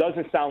 So it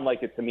doesn't sound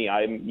like it to me.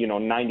 I'm,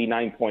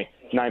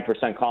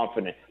 99.9%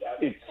 confident.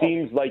 It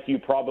seems like you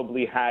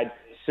probably had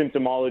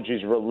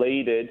symptomologies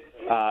related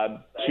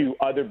to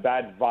other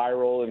bad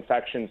viral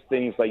infections,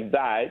 things like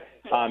that.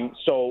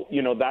 So,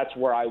 that's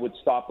where I would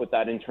stop with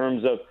that. In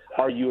terms of,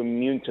 are you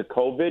immune to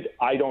COVID?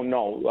 I don't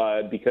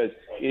know, because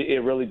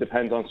it really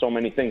depends on so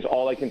many things.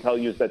 All I can tell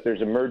you is that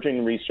there's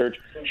emerging research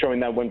showing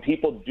that when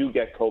people do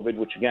get COVID,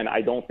 which again,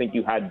 I don't think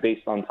you had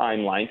based on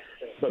timeline,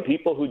 but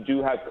people who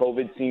do have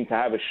COVID seem to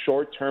have a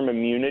short-term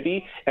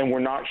immunity, and we're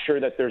not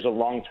sure that there's a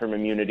long-term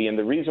immunity. And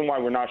the reason why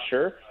we're not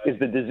sure is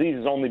the disease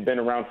has only been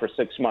around for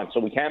 6 months. So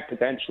we can't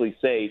potentially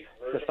say,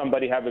 does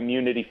somebody have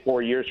immunity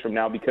 4 years from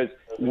now, because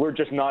we're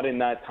just not in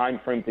that time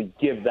frame to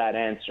give that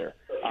answer.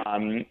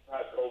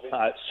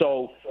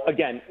 So,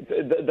 again,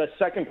 the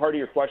second part of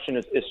your question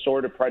is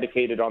sort of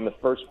predicated on the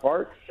first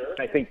part.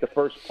 I think the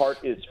first part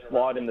is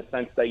flawed in the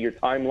sense that your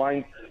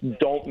timelines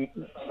don't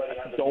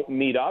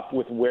meet up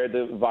with where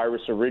the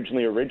virus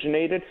originally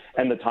originated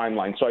and the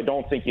timeline. So I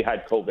don't think you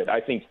had COVID.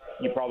 I think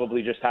you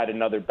probably just had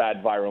another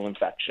bad viral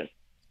infection.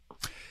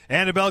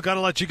 Annabelle, got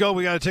to let you go.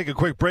 We got to take a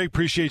quick break.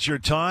 Appreciate your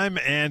time,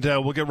 and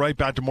we'll get right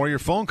back to more of your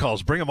phone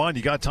calls. Bring them on.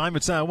 You got time?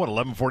 It's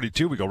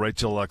 11:42. We go right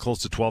till close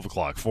to 12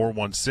 o'clock.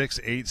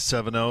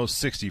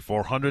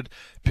 416-870-6400.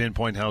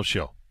 PinPoint House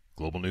Show.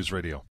 Global News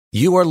Radio.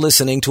 You are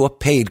listening to a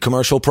paid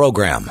commercial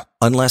program.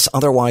 Unless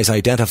otherwise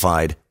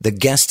identified, the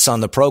guests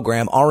on the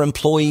program are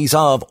employees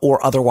of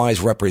or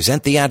otherwise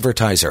represent the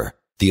advertiser.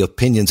 The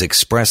opinions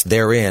expressed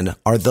therein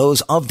are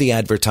those of the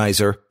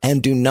advertiser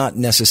and do not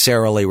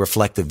necessarily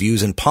reflect the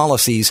views and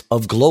policies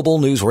of Global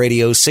News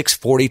Radio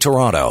 640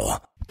 Toronto.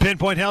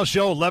 PinPoint Health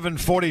Show,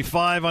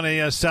 11:45 on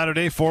a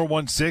Saturday,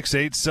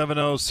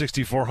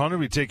 416-870-6400.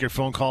 We take your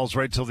phone calls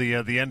right till the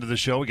end of the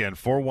show. Again,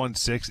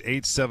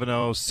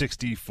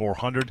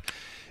 416-870-6400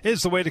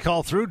 is the way to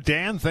call through.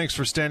 Dan, thanks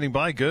for standing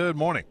by. Good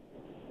morning.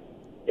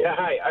 Yeah,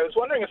 hi. I was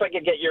wondering if I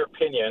could get your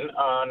opinion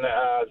on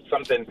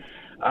something.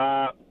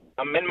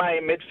 I'm in my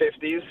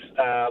mid-50s,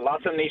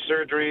 lots of knee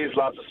surgeries,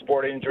 lots of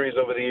sport injuries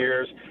over the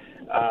years.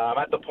 I'm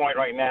at the point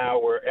right now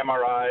where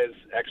MRIs,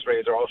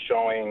 X-rays are all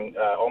showing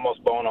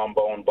almost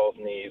bone-on-bone, both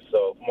knees.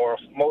 So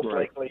most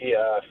likely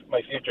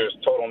my future is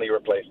total knee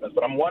replacement.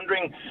 But I'm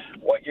wondering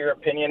what your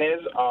opinion is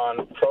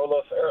on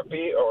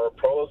prolotherapy or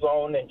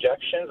prolozone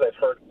injections. I've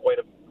heard quite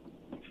a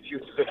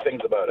few good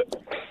things about it.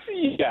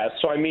 Yeah,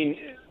 so I mean,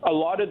 a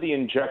lot of the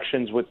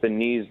injections with the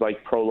knees,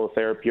 like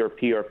prolotherapy or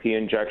PRP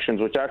injections,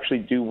 which actually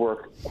do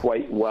work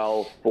quite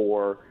well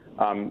for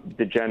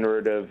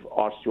degenerative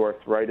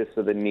osteoarthritis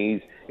of the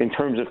knees in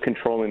terms of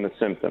controlling the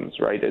symptoms,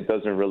 right? It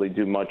doesn't really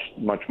do much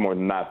more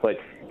than that. But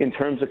in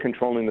terms of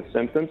controlling the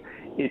symptoms,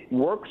 it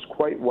works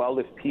quite well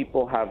if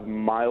people have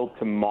mild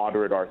to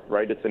moderate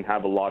arthritis and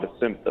have a lot of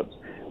symptoms.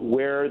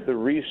 Where the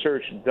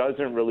research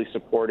doesn't really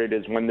support it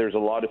is when there's a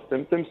lot of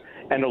symptoms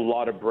and a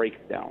lot of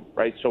breakdown,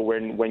 right? So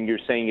when you're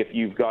saying if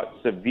you've got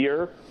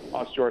severe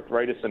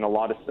osteoarthritis and a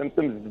lot of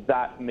symptoms,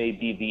 that may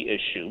be the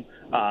issue.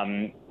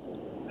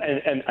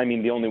 And I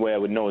mean, the only way I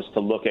would know is to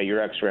look at your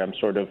X-ray. I'm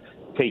sort of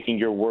taking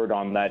your word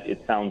on that.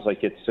 It sounds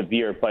like it's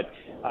severe, but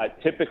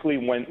typically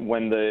when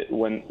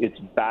it's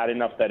bad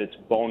enough that it's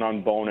bone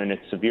on bone and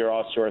it's severe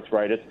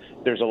osteoarthritis,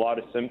 there's a lot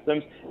of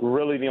symptoms.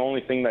 Really, the only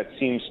thing that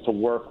seems to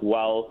work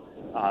well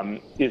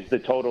is the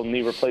total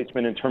knee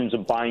replacement in terms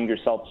of buying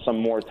yourself some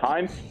more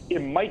time.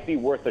 It might be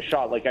worth a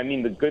shot. Like, I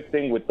mean, the good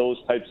thing with those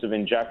types of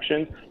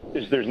injections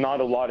is there's not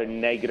a lot of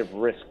negative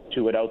risk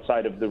to it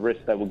outside of the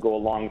risk that would go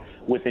along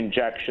with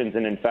injections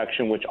and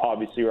infection, which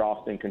obviously are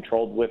often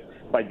controlled with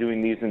by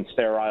doing these in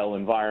sterile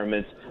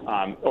environments,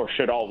 or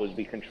should always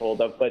be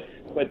controlled of. But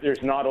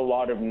there's not a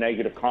lot of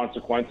negative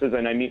consequences.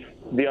 And I mean,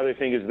 the other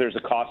thing is there's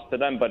a cost to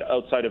them, but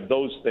outside of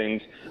those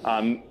things,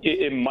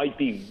 it might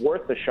be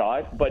worth a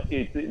shot, but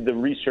the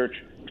research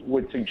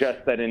would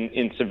suggest that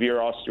in severe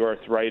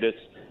osteoarthritis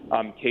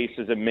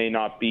cases, it may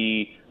not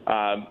be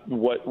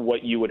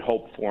what you would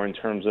hope for in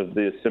terms of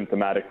the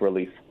symptomatic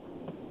relief.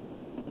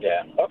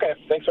 Yeah. Okay.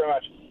 Thanks very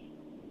much.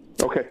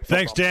 Okay.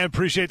 Thanks, Dan.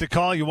 Appreciate the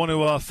call. You want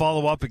to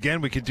follow up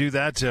again? We can do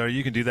that.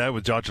 You can do that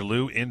with Dr.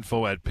 Lou,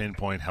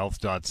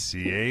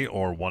 info@pinpointhealth.ca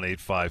or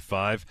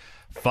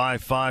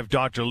 1-855-55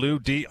 Dr. Lou,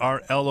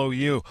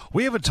 DRLOU.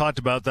 We haven't talked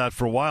about that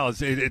for a while.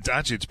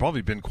 It's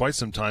probably been quite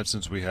some time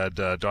since we had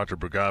Dr.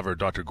 Brugava or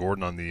Dr.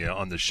 Gordon on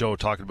the show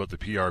talking about the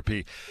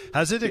PRP.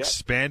 Has it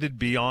expanded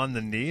beyond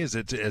the knee? Has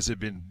it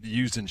been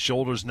used in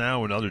shoulders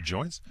now and other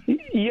joints?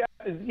 Yeah,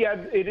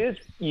 it is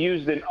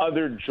used in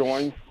other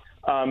joints.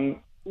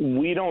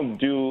 We don't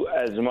do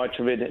as much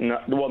of it.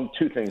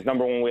 Two things.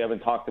 Number one, we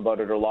haven't talked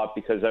about it a lot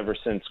because ever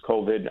since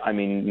COVID, I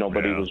mean,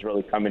 nobody was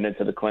really coming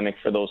into the clinic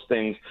for those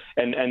things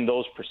and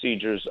those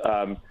procedures.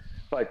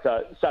 But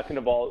second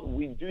of all,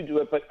 we do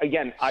it. But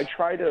again, I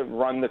try to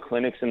run the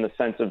clinics in the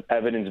sense of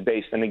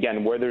evidence-based. And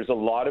again, where there's a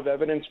lot of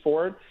evidence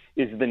for it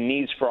is the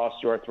needs for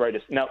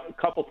osteoarthritis. Now, a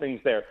couple things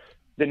there.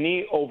 The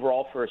knee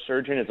overall for a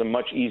surgeon is a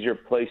much easier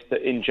place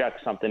to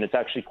inject something. It's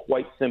actually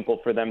quite simple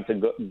for them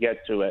to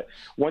get to it.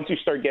 Once you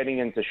start getting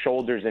into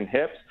shoulders and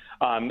hips,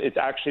 it's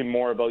actually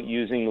more about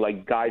using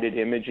like guided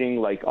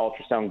imaging, like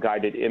ultrasound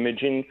guided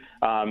imaging,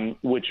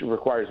 which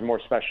requires more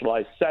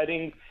specialized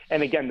settings.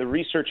 And again, the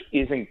research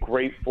isn't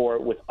great for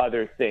it with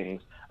other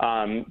things.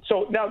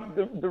 So now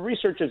the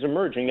research is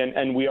emerging,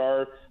 and we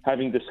are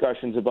having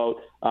discussions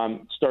about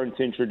starting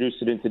to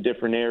introduce it into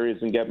different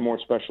areas and get more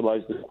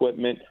specialized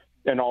equipment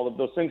and all of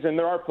those things. And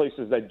there are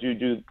places that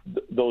do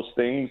those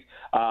things.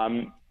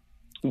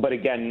 But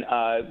again,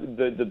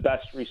 the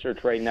best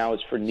research right now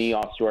is for knee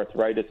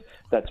osteoarthritis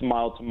that's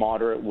mild to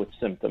moderate with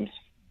symptoms.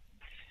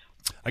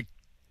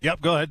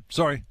 Yep, go ahead.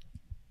 Sorry.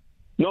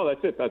 No,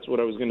 that's it. That's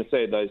what I was going to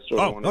say. That I sort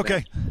of wanted to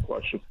answer the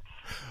question.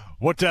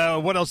 What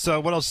else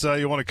you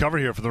want to cover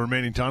here for the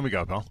remaining time we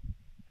got, pal?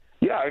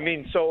 Yeah, I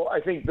mean, so I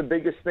think the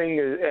biggest thing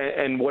is,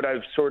 and what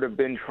I've sort of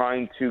been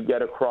trying to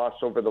get across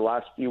over the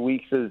last few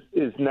weeks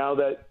is now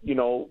that,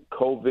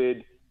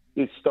 COVID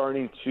is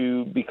starting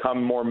to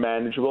become more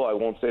manageable. I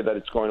won't say that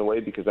it's going away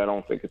because I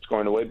don't think it's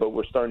going away, but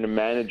we're starting to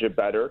manage it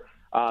better.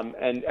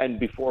 And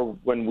before,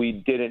 when we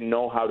didn't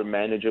know how to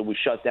manage it, we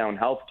shut down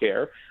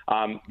healthcare,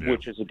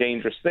 which is a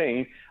dangerous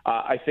thing.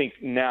 I think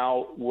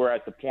now we're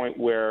at the point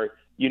where,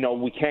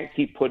 we can't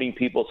keep putting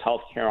people's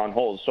health care on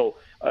hold. So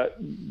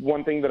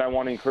one thing that I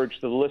want to encourage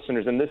to the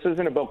listeners, and this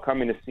isn't about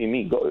coming to see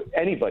me,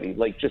 anybody,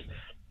 just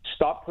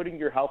stop putting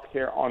your health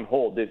care on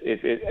hold.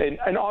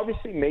 And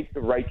obviously make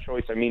the right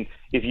choice. I mean,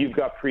 if you've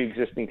got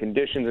pre-existing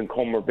conditions and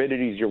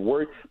comorbidities, you're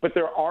worried, but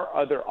there are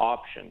other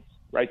options,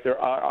 right? There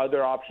are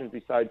other options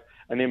besides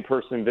an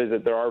in-person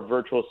visit. There are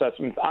virtual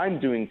assessments.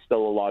 I'm doing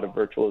still a lot of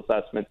virtual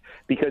assessments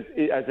because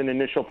as an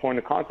initial point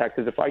of contact,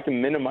 because if I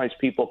can minimize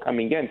people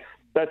coming in,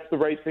 that's the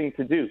right thing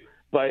to do.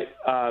 But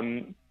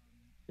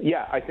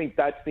I think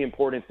that's the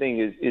important thing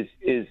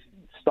is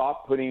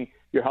stop putting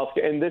your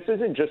healthcare. And this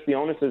isn't just the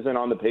onus isn't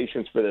on the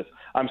patients for this.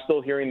 I'm still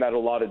hearing that a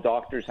lot of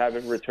doctors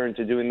haven't returned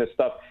to doing this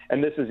stuff.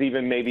 And this is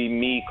even maybe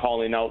me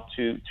calling out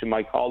to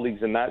my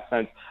colleagues in that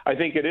sense. I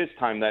think it is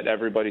time that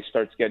everybody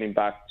starts getting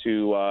back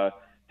to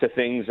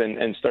things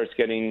and starts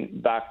getting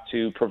back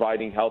to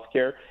providing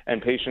healthcare, and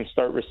patients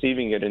start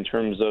receiving it in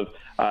terms of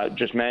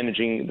just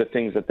managing the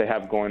things that they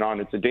have going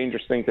on. It's a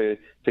dangerous thing to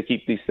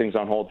keep these things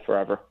on hold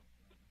forever.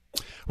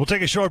 We'll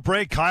take a short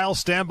break. Kyle,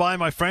 stand by,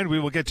 my friend. We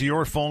will get to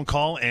your phone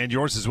call and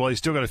yours as well. You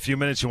still got a few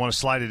minutes. You want to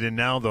slide it in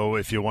now, though,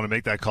 if you want to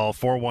make that call.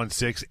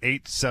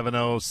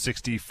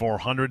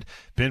 416-870-6400.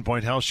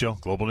 Pinpoint Health Show,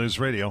 Global News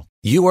Radio.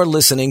 You are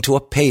listening to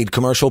a paid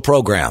commercial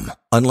program.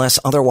 Unless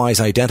otherwise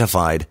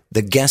identified,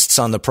 the guests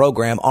on the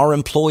program are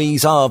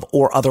employees of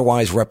or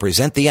otherwise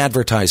represent the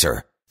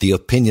advertiser. The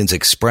opinions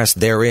expressed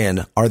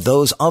therein are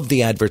those of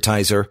the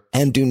advertiser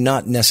and do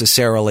not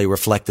necessarily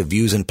reflect the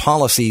views and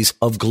policies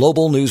of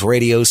Global News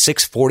Radio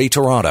 640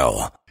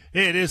 Toronto.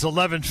 It is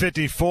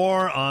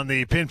 11:54 on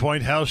the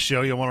Pinpoint Health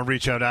Show. You'll want to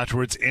reach out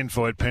afterwards,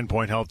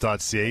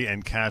 info@pinpointhealth.ca,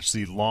 and catch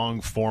the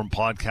long-form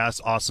podcast.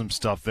 Awesome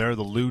stuff there.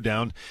 The Lou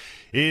Down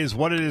is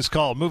what it is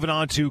called. Moving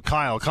on to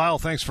Kyle. Kyle,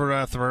 thanks for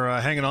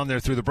hanging on there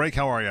through the break.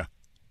 How are you?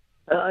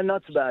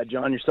 Not so bad,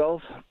 John.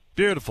 Yourself?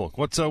 Beautiful.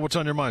 What's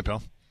on your mind,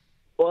 pal?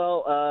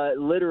 Well,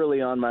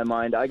 literally on my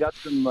mind, I got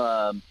some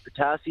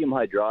potassium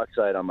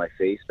hydroxide on my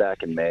face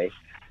back in May,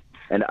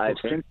 and I've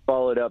since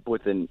followed up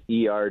with an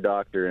ER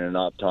doctor and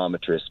an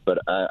optometrist, but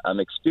I'm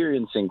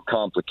experiencing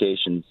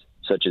complications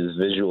such as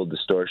visual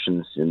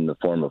distortions in the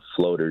form of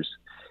floaters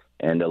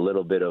and a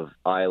little bit of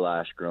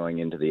eyelash growing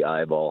into the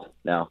eyeball.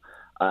 Now,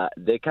 I've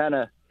seen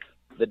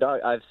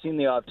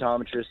the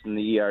optometrist and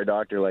the ER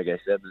doctor, like I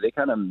said, but they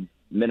kind of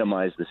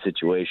minimize the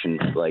situation,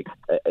 like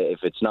if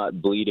it's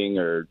not bleeding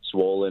or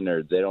swollen,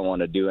 or they don't want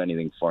to do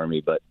anything for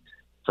me. But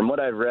from what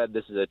I've read,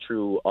 this is a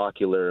true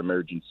ocular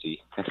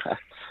emergency.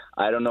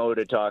 I don't know who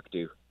to talk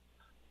to.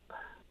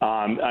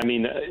 I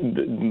mean,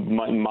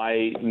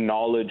 my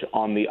knowledge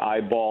on the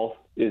eyeball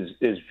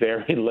is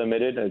very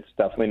limited. It's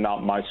definitely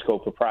not my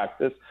scope of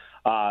practice.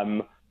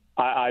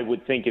 I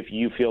would think if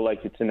you feel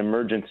like it's an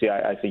emergency,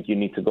 I think you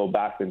need to go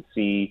back and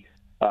see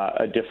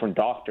a different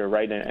doctor,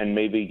 right? And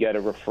maybe get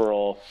a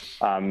referral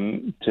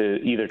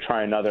to either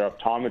try another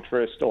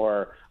optometrist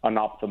or an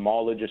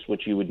ophthalmologist,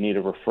 which you would need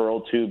a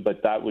referral to.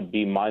 But that would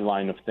be my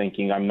line of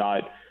thinking. I'm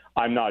not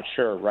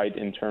sure, right,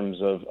 in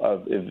terms of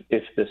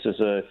if this is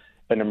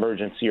an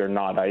emergency or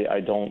not. I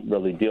don't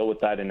really deal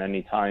with that. And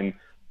any time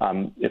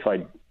if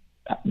I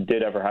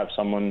did ever have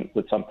someone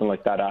with something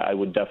like that, I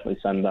would definitely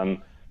send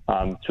them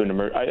to an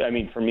emergency. I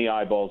mean, for me,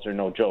 eyeballs are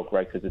no joke,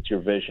 right? Because it's your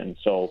vision.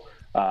 So,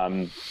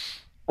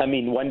 I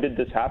mean, when did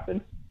this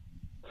happen?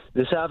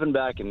 This happened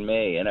back in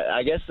May, and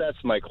I guess that's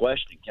my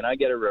question. Can I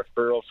get a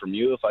referral from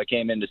you if I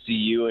came in to see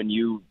you and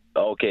you,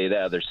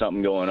 there's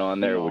something going on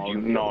there? No, would you?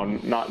 No,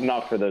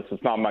 not for this.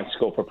 It's not my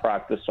scope of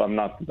practice, so I'm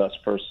not the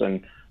best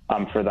person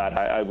for that.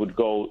 I would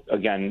go,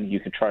 again, you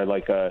could try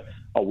like a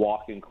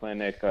walk-in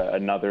clinic,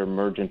 another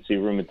emergency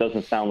room. It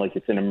doesn't sound like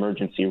it's an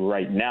emergency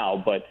right now,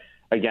 but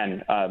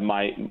again,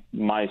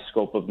 my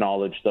scope of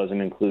knowledge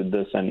doesn't include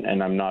this,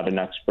 and I'm not an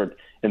expert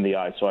in the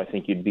eye, so I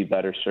think you'd be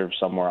better served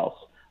somewhere else.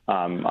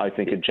 I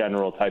think a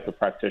general type of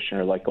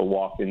practitioner, like a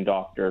walk-in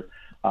doctor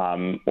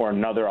or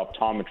another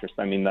optometrist,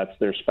 I mean, that's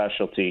their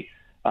specialty,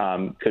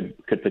 could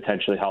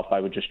potentially help. I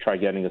would just try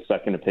getting a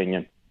second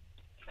opinion.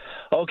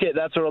 Okay,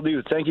 that's what I'll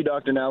do. Thank you,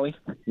 Dr. Nalli.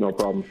 No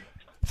problem.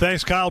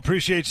 Thanks, Kyle.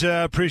 Appreciate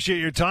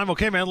your time.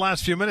 Okay, man,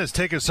 last few minutes,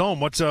 take us home.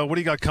 What do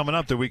you got coming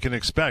up that we can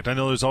expect? I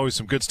know there's always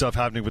some good stuff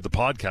happening with the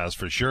podcast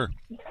for sure.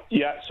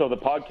 Yeah, so the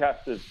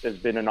podcast has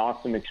been an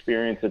awesome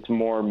experience. It's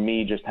more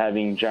me just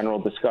having general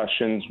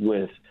discussions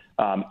with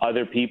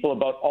other people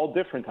about all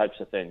different types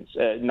of things,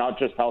 not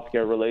just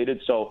healthcare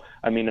related. So,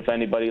 I mean, if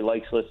anybody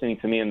likes listening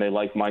to me and they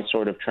like my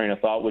sort of train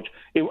of thought,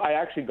 I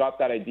actually got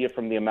that idea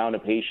from the amount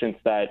of patients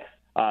that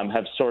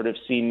have sort of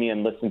seen me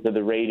and listened to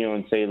the radio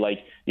and say, like,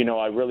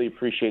 I really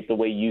appreciate the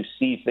way you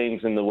see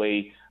things and the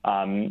way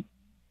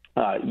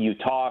you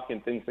talk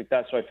and things like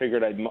that. So I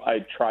figured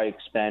I'd try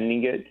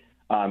expanding it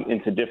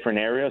into different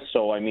areas.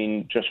 So, I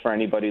mean, just for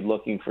anybody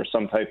looking for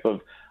some type of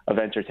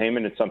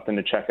entertainment, it's something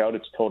to check out.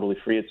 It's totally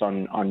free. It's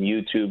on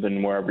YouTube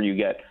and wherever you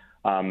get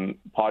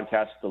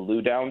podcasts, the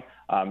Lou Down.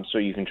 So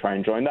you can try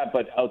and join that.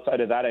 But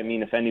outside of that, I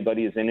mean, if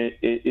anybody is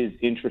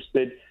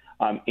interested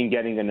in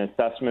getting an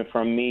assessment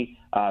from me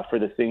for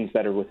the things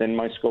that are within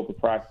my scope of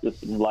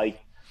practice, like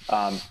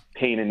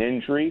pain and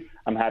injury,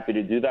 I'm happy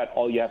to do that.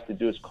 All you have to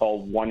do is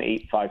call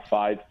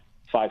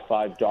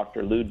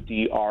 1-855-55-Dr. Lou,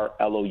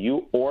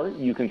 DRLOU, or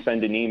you can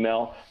send an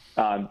email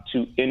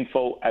to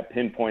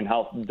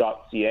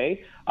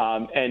info@pinpointhealth.ca.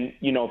 And,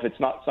 if it's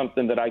not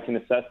something that I can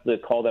assess, the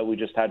call that we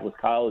just had with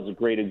Kyle is a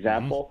great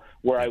example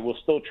where I will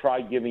still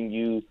try giving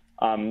you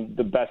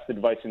the best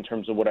advice in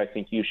terms of what I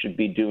think you should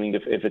be doing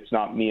if it's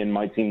not me and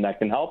my team that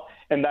can help.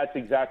 And that's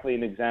exactly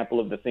an example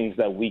of the things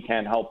that we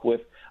can help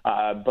with.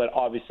 But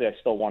obviously, I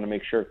still want to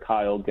make sure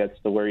Kyle gets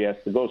to where he has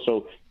to go.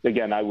 So,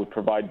 again, I would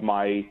provide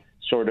my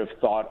sort of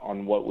thought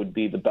on what would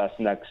be the best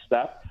next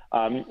step.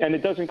 And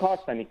it doesn't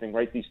cost anything,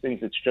 right? These things,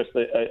 it's just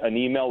an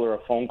email or a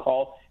phone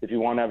call. If you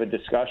want to have a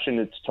discussion,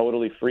 it's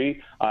totally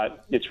free.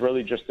 It's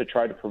really just to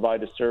try to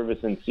provide a service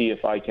and see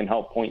if I can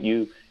help point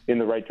you in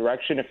the right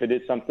direction. If it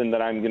is something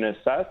that I'm going to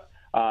assess,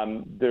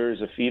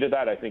 there's a fee to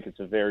that. I think it's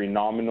a very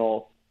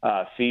nominal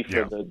fee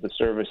for the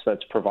service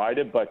that's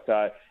provided, but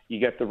you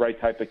get the right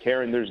type of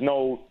care, and there's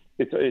no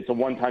it's a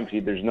one-time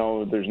fee. There's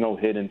no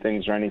hidden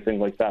things or anything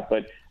like that.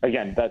 But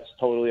again, that's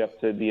totally up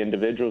to the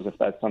individuals if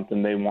that's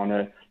something they want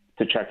to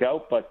check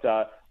out. But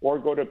or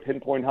go to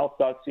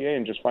pinpointhealth.ca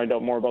and just find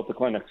out more about the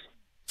clinics.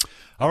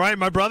 All right,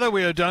 my brother,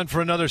 we are done for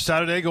another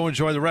Saturday. Go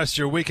enjoy the rest of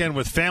your weekend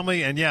with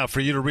family. And, yeah,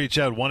 for you to reach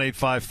out,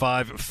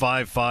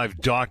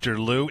 1-855-55-Dr.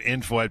 Lou,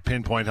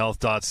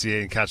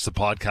 info@pinpointhealth.ca, and catch the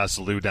podcast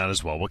of Lou down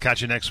as well. We'll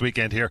catch you next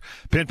weekend here.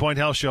 Pinpoint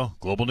Health Show,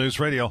 Global News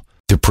Radio.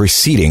 The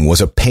preceding was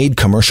a paid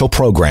commercial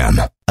program.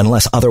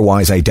 Unless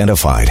otherwise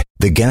identified,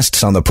 the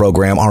guests on the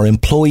program are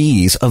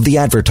employees of the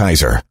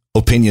advertiser.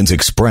 Opinions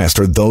expressed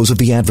are those of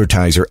the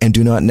advertiser and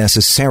do not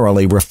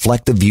necessarily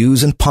reflect the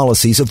views and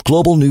policies of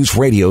Global News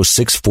Radio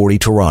 640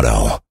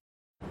 Toronto.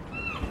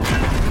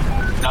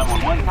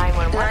 911.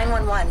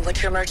 911,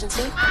 what's your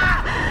emergency?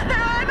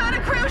 I'm on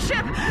a cruise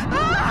ship.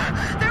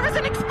 There was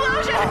an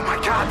explosion. Oh my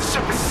God, the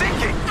ship is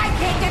sinking. I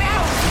can't get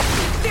out.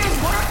 There's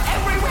water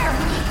everywhere.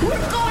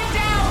 We're going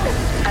down.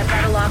 I've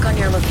got a lock on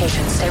your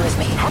location. Stay with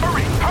me.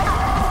 Hurry.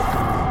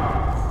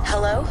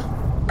 Hello?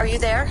 Are you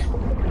there?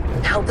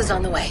 Help is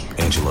on the way.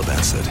 Angela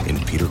Bassett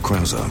and Peter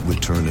Krause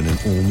return in an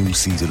all-new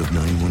season of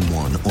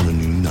 911 on a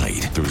new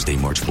night. Thursday,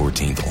 March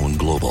 14th on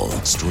Global.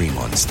 Stream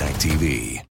on Stack TV.